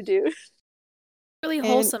of you, dude. Really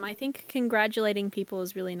wholesome. I think congratulating people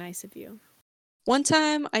is really nice of you. One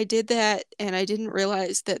time I did that and I didn't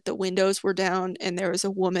realize that the windows were down and there was a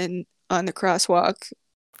woman on the crosswalk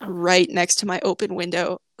right next to my open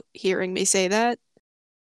window hearing me say that.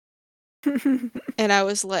 And I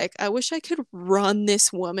was like, I wish I could run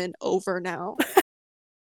this woman over now.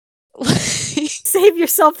 Save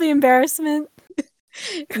yourself the embarrassment.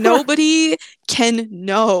 Nobody can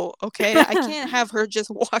know, okay? I can't have her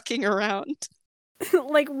just walking around.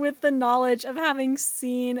 Like with the knowledge of having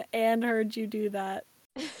seen and heard you do that.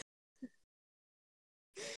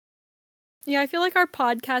 Yeah, I feel like our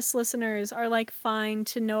podcast listeners are like fine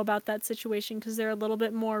to know about that situation because they're a little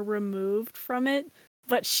bit more removed from it.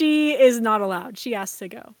 But she is not allowed. She has to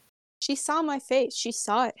go. She saw my face. She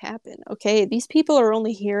saw it happen, okay? These people are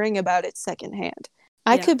only hearing about it secondhand.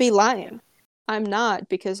 I could be lying. Yeah. I'm not,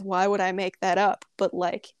 because why would I make that up? But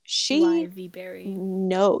like, she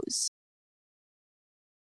knows.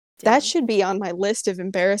 Damn. That should be on my list of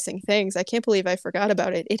embarrassing things. I can't believe I forgot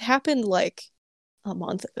about it. It happened like a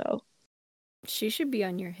month ago. She should be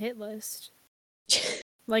on your hit list.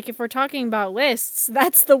 Like, if we're talking about lists,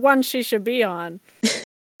 that's the one she should be on.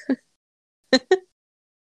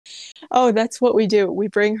 Oh, that's what we do. We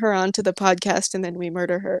bring her onto the podcast and then we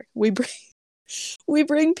murder her. We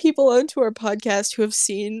bring people onto our podcast who have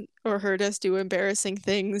seen or heard us do embarrassing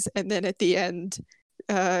things, and then at the end,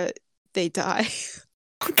 they die.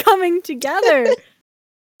 Coming together.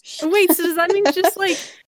 Wait, so does that mean just like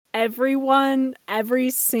every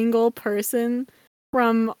single person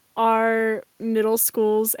from our middle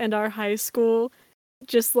schools and our high school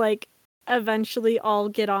just like eventually all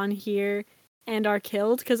get on here and are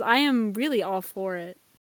killed? Because I am really all for it.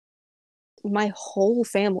 My whole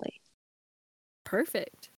family.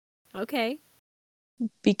 Perfect. Okay.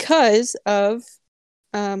 Because of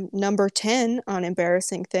number 10 on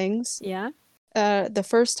embarrassing things. Yeah. The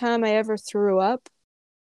first time I ever threw up,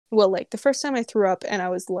 the first time I threw up and I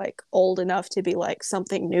was like old enough to be like,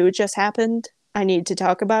 something new just happened, I need to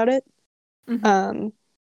talk about it. Mm-hmm.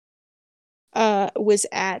 Was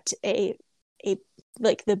at a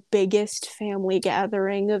like the biggest family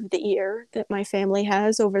gathering of the year that my family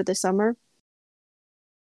has over the summer.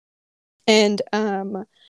 And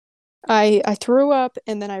I threw up,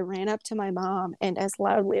 and then I ran up to my mom, and as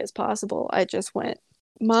loudly as possible, I just went,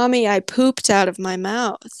 "Mommy, I pooped out of my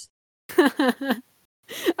mouth."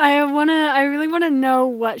 I really wanna know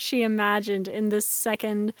what she imagined in this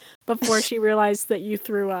second before she realized that you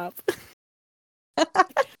threw up.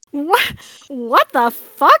 What the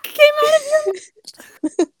fuck came out of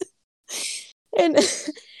your and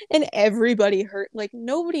and everybody hurt. Like,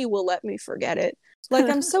 nobody will let me forget it. Like,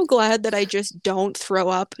 I'm so glad that I just don't throw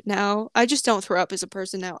up now. I just don't throw up as a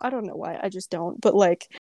person now. I don't know why. I just don't. But like,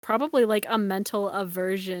 probably like a mental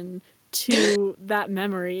aversion to that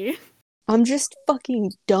memory. I'm just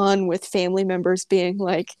fucking done with family members being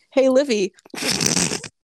like, "Hey, Livy,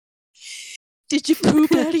 did you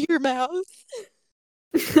poop out of your mouth?"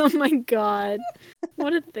 Oh my god.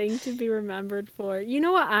 What a thing to be remembered for. You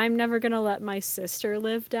know what I'm never gonna let my sister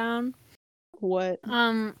live down? What?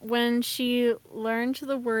 When she learned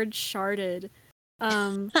the word sharded,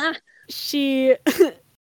 she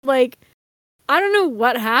like I don't know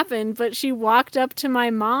what happened, but she walked up to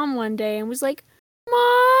my mom one day and was like,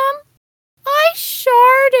 "Mom, I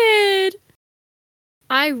sharded."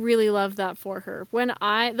 I really love that for her.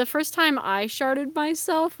 The first time I sharded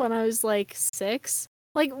myself when I was like 6,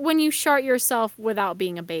 like when you shart yourself without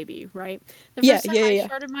being a baby, right? The Yeah, first time yeah, I yeah.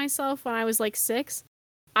 sharted myself when I was like 6,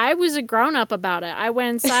 I was a grown up about it. I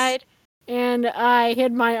went inside and I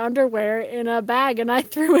hid my underwear in a bag and I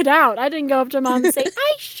threw it out. I didn't go up to mom and say,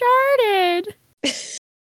 "I sharded."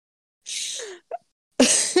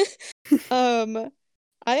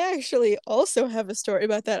 I actually also have a story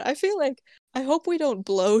about that. I feel like I hope we don't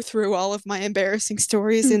blow through all of my embarrassing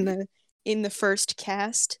stories in the first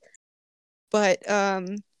cast. But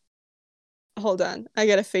hold on. I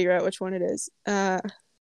got to figure out which one it is.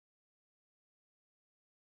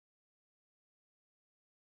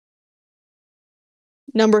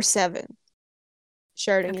 Number 7.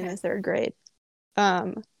 Sharding in the 3rd grade.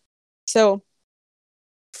 So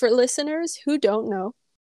for listeners who don't know,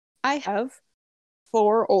 I have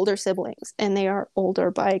 4 older siblings, and they are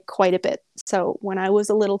older by quite a bit. So when I was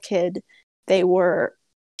a little kid, they were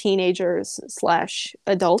teenagers /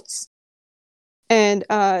 adults, and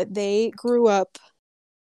they grew up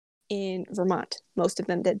in Vermont. Most of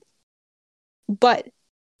them did. But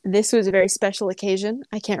this was a very special occasion.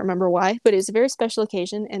 I can't remember why, but it was a very special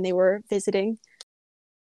occasion, and they were visiting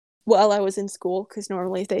while I was in school, because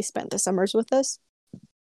normally they spent the summers with us.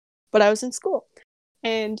 But I was in school,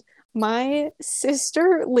 and my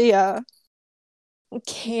sister Leah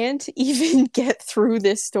can't even get through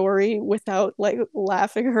this story without like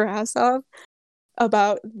laughing her ass off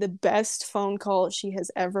about the best phone call she has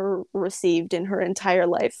ever received in her entire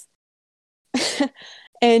life.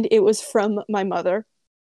 And it was from my mother.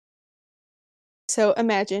 So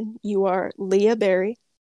imagine you are Leah Berry.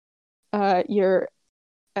 You're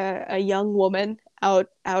a young woman out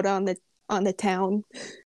on the town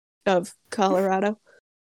of Colorado,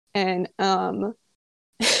 and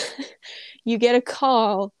you get a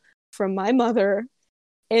call from my mother,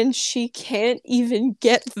 and she can't even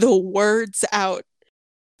get the words out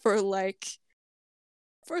for like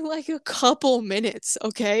a couple minutes.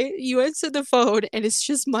 Okay, you answer the phone, and it's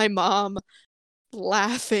just my mom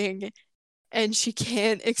laughing, and she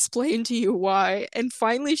can't explain to you why. And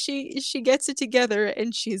finally she gets it together,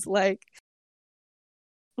 and she's like,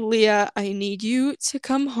 "Leah, I need you to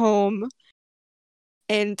come home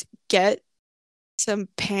and get some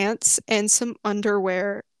pants and some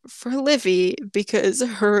underwear for Livy, because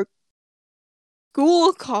her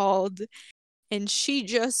school called and she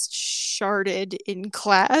just sharted in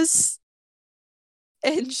class,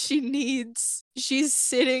 and she's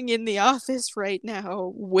sitting in the office right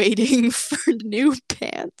now waiting for new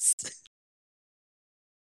pants."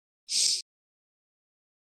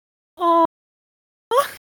 Oh,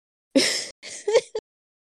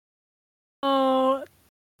 oh,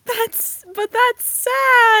 that's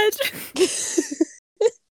sad.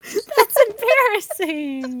 That's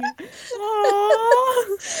embarrassing.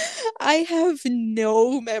 Oh. I have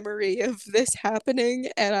no memory of this happening,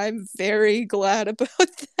 and I'm very glad about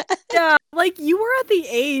that. Yeah, like you were at the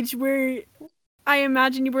age where I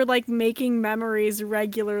imagine you were like making memories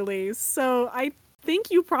regularly. So I think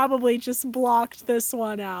you probably just blocked this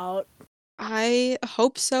one out. I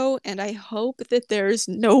hope so, and I hope that there's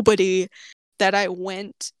nobody that I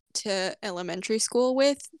went to elementary school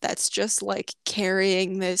with that's just like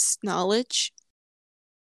carrying this knowledge.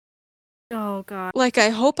 Oh god. Like, I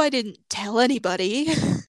hope I didn't tell anybody.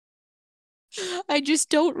 I just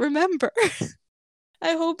don't remember.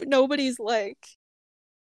 I hope nobody's like,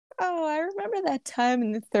 Oh, I remember that time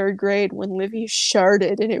in the third grade when Livy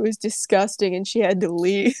sharted and it was disgusting and she had to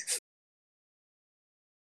leave.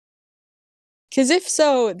 Because if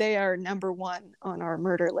so, they are number one on our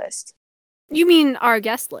murder list. You mean our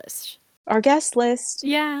guest list? Our guest list,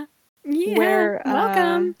 Yeah. Yeah. where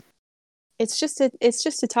Welcome. it's just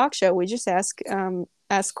a talk show. We just ask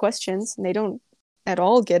questions, and they don't at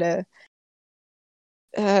all get a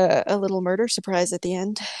little murder surprise at the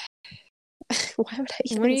end. Why would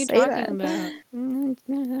I What are even you say talking that?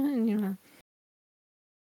 about?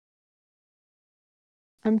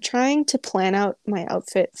 I'm trying to plan out my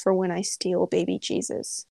outfit for when I steal baby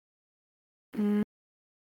Jesus. Mm.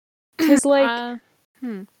 Cause like,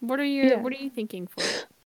 What are yeah, you thinking for it?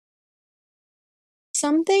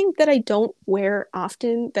 something that I don't wear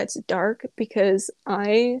often that's dark because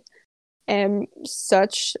I am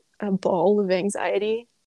such a ball of anxiety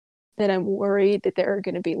that I'm worried that there are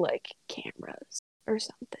going to be like cameras or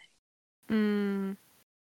something. Mm.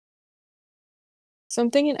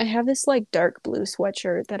 I have this like dark blue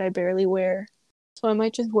sweatshirt that I barely wear. So I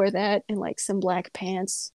might just wear that and like some black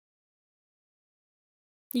pants.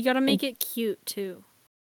 You gotta And make it cute too.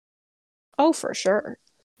 oh, for sure.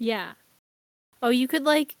 Yeah. Oh, you could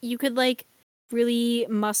really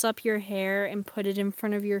muss up your hair and put it in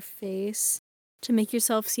front of your face to make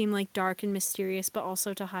yourself seem like dark and mysterious, but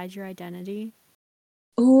also to hide your identity.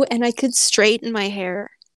 Ooh, and I could straighten my hair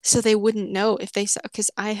so they wouldn't know if they saw, because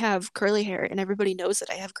I have curly hair and everybody knows that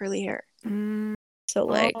I have curly hair. Mm. So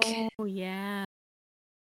like, Oh yeah.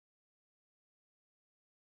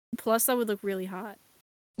 Plus, that would look really hot.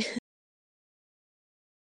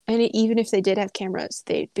 and even if they did have cameras,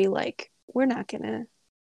 they'd be like, we're not gonna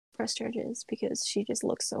press charges because she just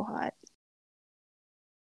looks so hot.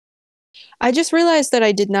 I just realized that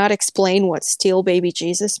I did not explain what steal baby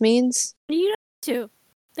Jesus means. You don't have to.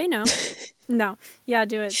 They know. No. Yeah,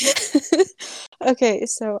 do it. Okay,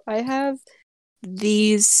 so I have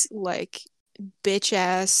these like bitch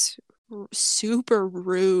ass, super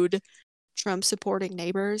rude Trump supporting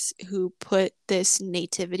neighbors who put this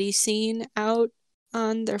nativity scene out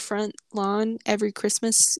on their front lawn every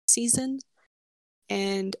Christmas season.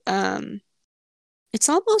 And it's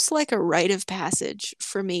almost like a rite of passage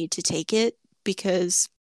for me to take it because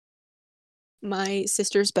my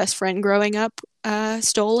sister's best friend growing up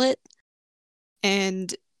stole it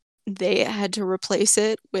and they had to replace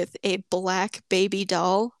it with a black baby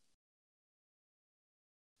doll,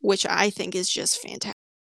 which I think is just fantastic.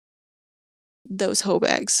 Those hoe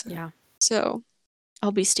bags. Yeah. So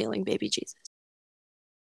I'll be stealing baby Jesus.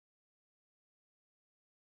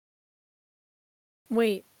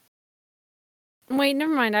 Wait. Wait,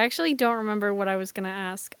 never mind. I actually don't remember what I was gonna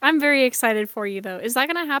ask. I'm very excited for you though. Is that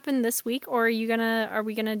gonna happen this week or are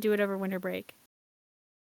we gonna do it over winter break?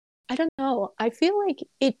 I don't know. I feel like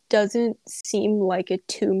it doesn't seem like a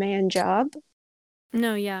two-man job,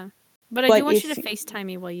 No, yeah. But I do but want you to FaceTime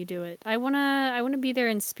me while you do it. I wanna be there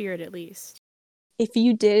in spirit at least. if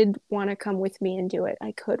you did want to come with me and do it,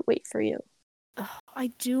 I could wait for you. Oh, I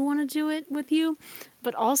do want to do it with you,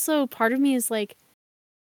 but also part of me is like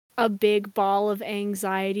a big ball of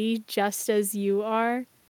anxiety just as you are.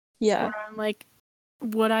 Yeah. Where I'm like,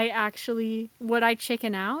 would I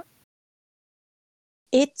chicken out?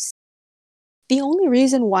 It's the only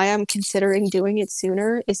reason why I'm considering doing it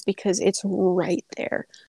sooner is because it's right there.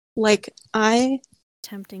 Like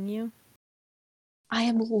Tempting you? I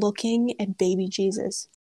am looking at baby Jesus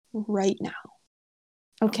right now.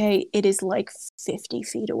 Oh. Okay, it is like 50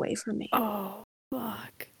 feet away from me. Oh,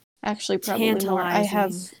 fuck. Actually, probably more.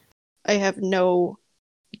 Tantalizing. I have no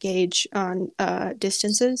gauge on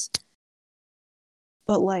distances,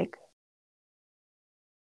 but like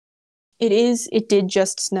it did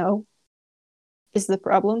just snow is the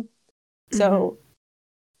problem. So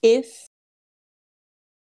if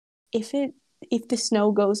if it if the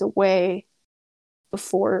snow goes away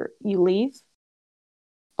before you leave,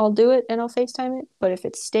 I'll do it and I'll FaceTime it. But if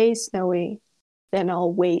it stays snowy, then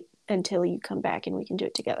I'll wait until you come back and we can do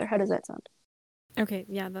it together. How does that sound? Okay,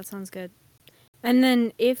 yeah, that sounds good. And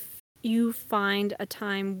then if you find a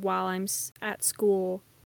time while I'm at school,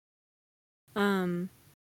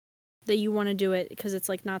 that you want to do it because it's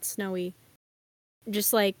like not snowy,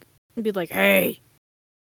 just like be like, hey,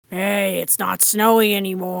 it's not snowy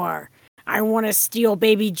anymore. I want to steal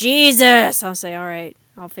baby Jesus. I'll say, all right,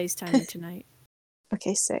 I'll FaceTime you tonight.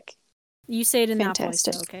 Okay, sick. You say it in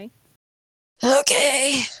Fantastic. that voice, though, okay?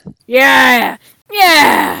 Okay. Yeah,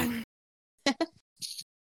 yeah.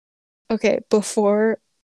 Okay, before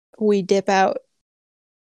we dip out,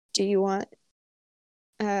 do you want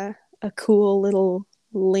a cool little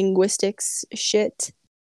linguistics shit?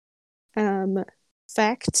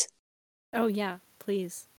 fact? Oh yeah,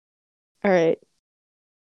 please. All right.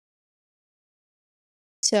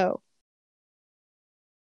 So,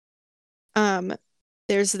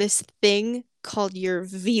 there's this thing called your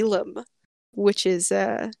velum, which is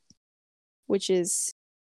this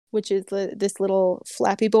little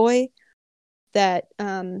flappy boy that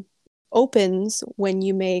opens when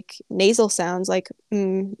you make nasal sounds like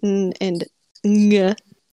and ng.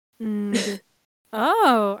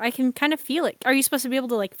 Oh, I can kind of feel it. Are you supposed to be able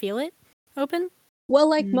to like feel it open? Well,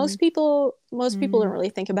 like most people don't really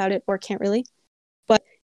think about it or can't really, but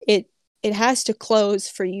it has to close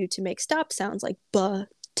for you to make stop sounds like b,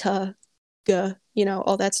 t, g,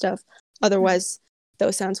 all that stuff. Otherwise,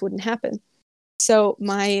 those sounds wouldn't happen. So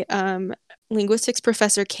my linguistics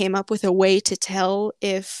professor came up with a way to tell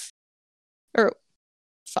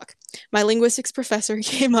my linguistics professor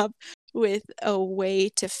came up with a way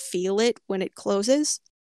to feel it when it closes,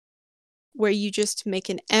 where you just make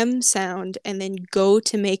an M sound and then go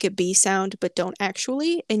to make a B sound, but don't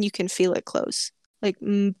actually, and you can feel it close. Like,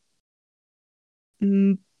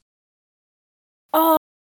 Oh.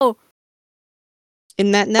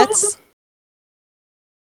 Isn't that nuts?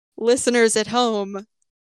 Listeners at home,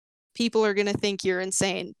 people are going to think you're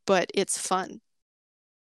insane, but it's fun.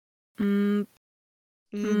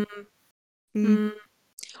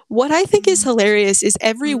 What I think is hilarious is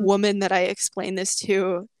every woman that I explain this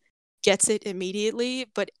to gets it immediately,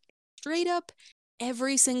 but straight up,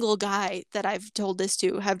 every single guy that I've told this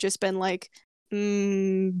to have just been like,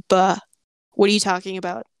 "Buh, what are you talking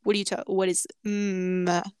about? What is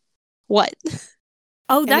what?"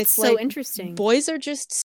 Oh, that's so interesting. Boys are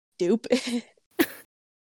just stupid.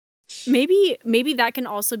 Maybe that can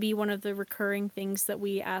also be one of the recurring things that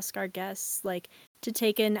we ask our guests, like to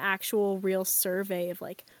take an actual real survey of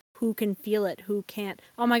like who can feel it, who can't.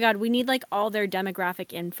 Oh my god, we need like all their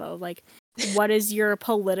demographic info. Like, what is your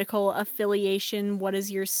political affiliation? What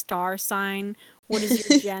is your star sign? What is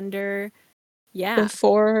your gender? Yeah.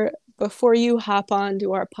 Before you hop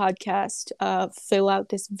onto our podcast, fill out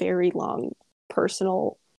this very long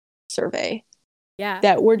personal survey. Yeah.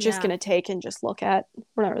 That we're just going to take and just look at.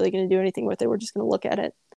 We're not really going to do anything with it. We're just going to look at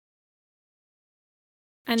it.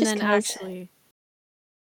 And just then actually,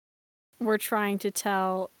 we're trying to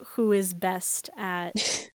tell who is best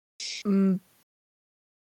at.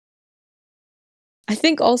 I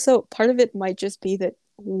think also part of it might just be that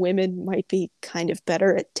women might be kind of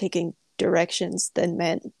better at taking directions than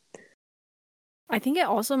men. I think it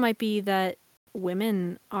also might be that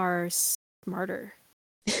women are smarter.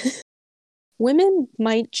 Women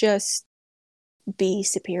might just be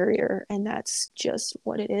superior, and that's just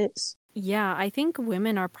what it is. Yeah, I think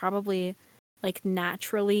women are probably like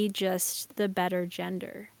naturally just the better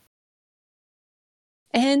gender.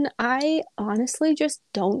 And I honestly just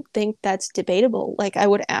don't think that's debatable. Like, I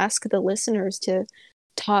would ask the listeners to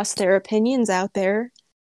toss their opinions out there,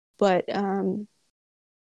 but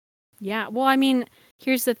yeah, well, I mean,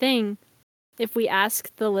 here's the thing. If we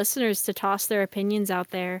ask the listeners to toss their opinions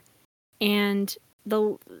out there, and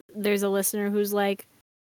there's a listener who's like,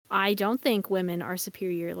 I don't think women are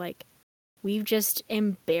superior, like, we've just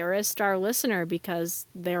embarrassed our listener because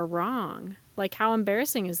they're wrong. Like, how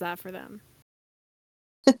embarrassing is that for them?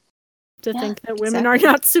 To think that women are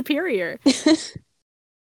not superior.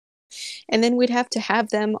 And then we'd have to have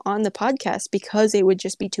them on the podcast because it would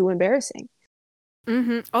just be too embarrassing.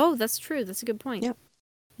 Oh, that's true. That's a good point. Yep.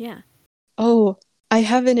 Yeah. Oh, I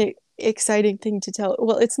have an exciting thing to tell.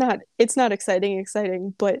 Well, it's not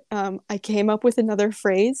exciting, but I came up with another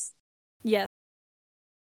phrase. Yeah.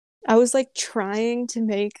 I was like trying to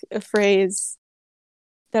make a phrase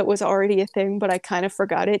that was already a thing, but I kind of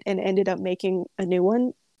forgot it and ended up making a new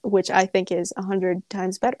one, which I think is 100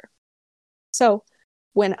 times better. So,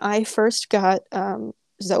 when I first got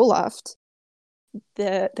Zoloft,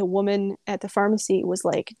 the woman at the pharmacy was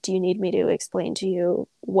like, "Do you need me to explain to you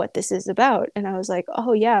what this is about?" And I was like,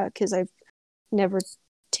 "Oh yeah, because I've never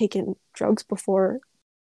taken drugs before.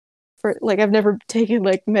 I've never taken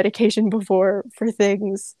like medication before for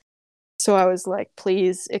things." So I was like,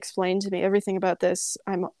 "Please explain to me everything about this.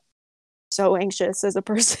 I'm so anxious as a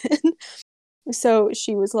person." So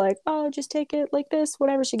she was like, "Oh, just take it like this,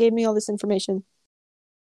 whatever." She gave me all this information.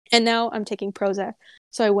 And now I'm taking Prozac.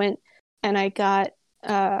 So I went and I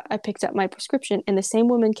picked up my prescription, and the same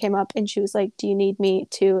woman came up and she was like, "Do you need me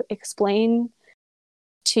to explain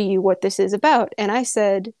to you what this is about?" And I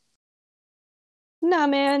said, "Nah,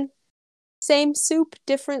 man. Same soup,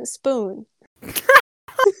 different spoon."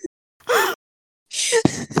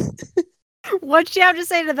 What'd she have to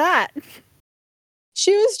say to that?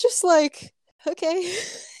 She was just like, "Okay."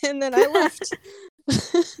 And then I left.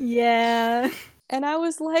 Yeah. And I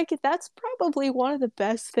was like, that's probably one of the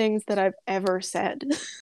best things that I've ever said.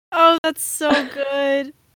 Oh, that's so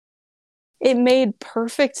good. It made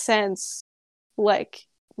perfect sense, like,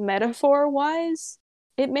 metaphor-wise.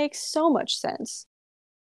 It makes so much sense.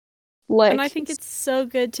 Like, And I think it's so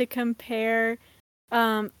good to compare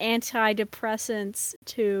antidepressants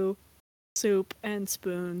to soup and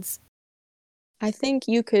spoons. I think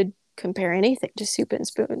you could compare anything to soup and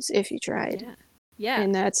spoons if you tried. Yeah. Yeah.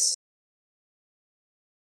 And that's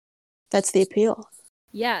the appeal.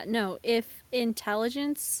 Yeah, no, if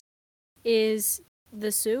intelligence is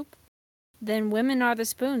the soup, then women are the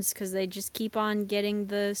spoons because they just keep on getting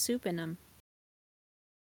the soup in them.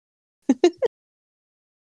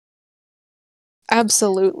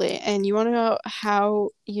 Absolutely. And you want to know how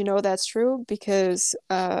you know that's true? Because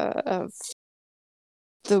of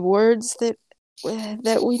the words that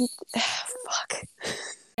we fuck.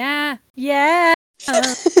 Yeah. Yeah.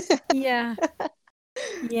 Yeah.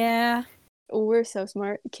 Yeah. We're so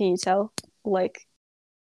smart. Can you tell? Like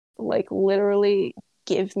literally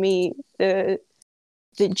give me the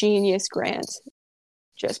genius grant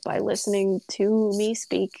just by listening to me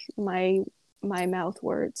speak my mouth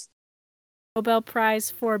words. Nobel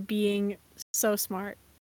Prize for being so smart.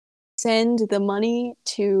 Send the money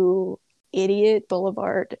to Idiot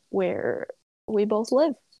Boulevard where we both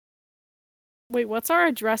live. Wait, what's our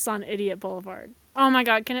address on Idiot Boulevard? Oh my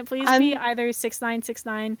god, can it please be either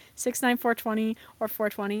 6969, 69420, or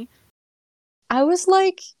 420? I was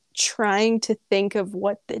like trying to think of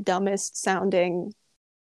what the dumbest sounding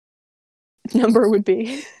number would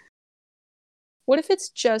be. What if it's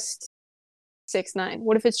just 69?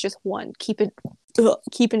 What if it's just one? Keeping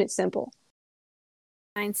it simple.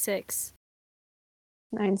 96.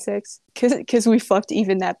 96. Cause we fucked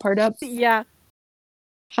even that part up. Yeah.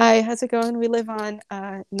 Hi, how's it going? We live on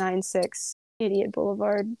 96 Idiot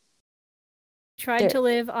Boulevard. Tried to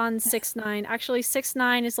live on 69. Actually,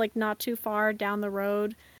 69 is like not too far down the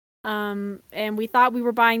road. And we thought we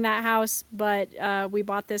were buying that house, but we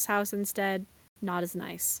bought this house instead. Not as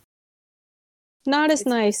nice. Not as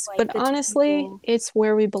nice, like but honestly, it's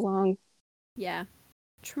where we belong. Yeah.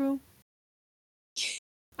 True.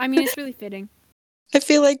 I mean, it's really fitting. I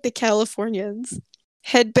feel like the Californians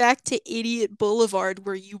head back to Idiot Boulevard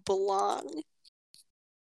where you belong.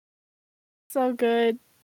 So good.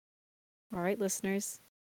 All right, listeners.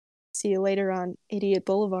 See you later on Idiot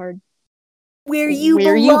Boulevard. Where you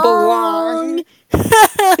belong.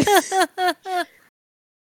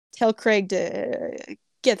 Tell Craig to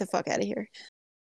get the fuck out of here.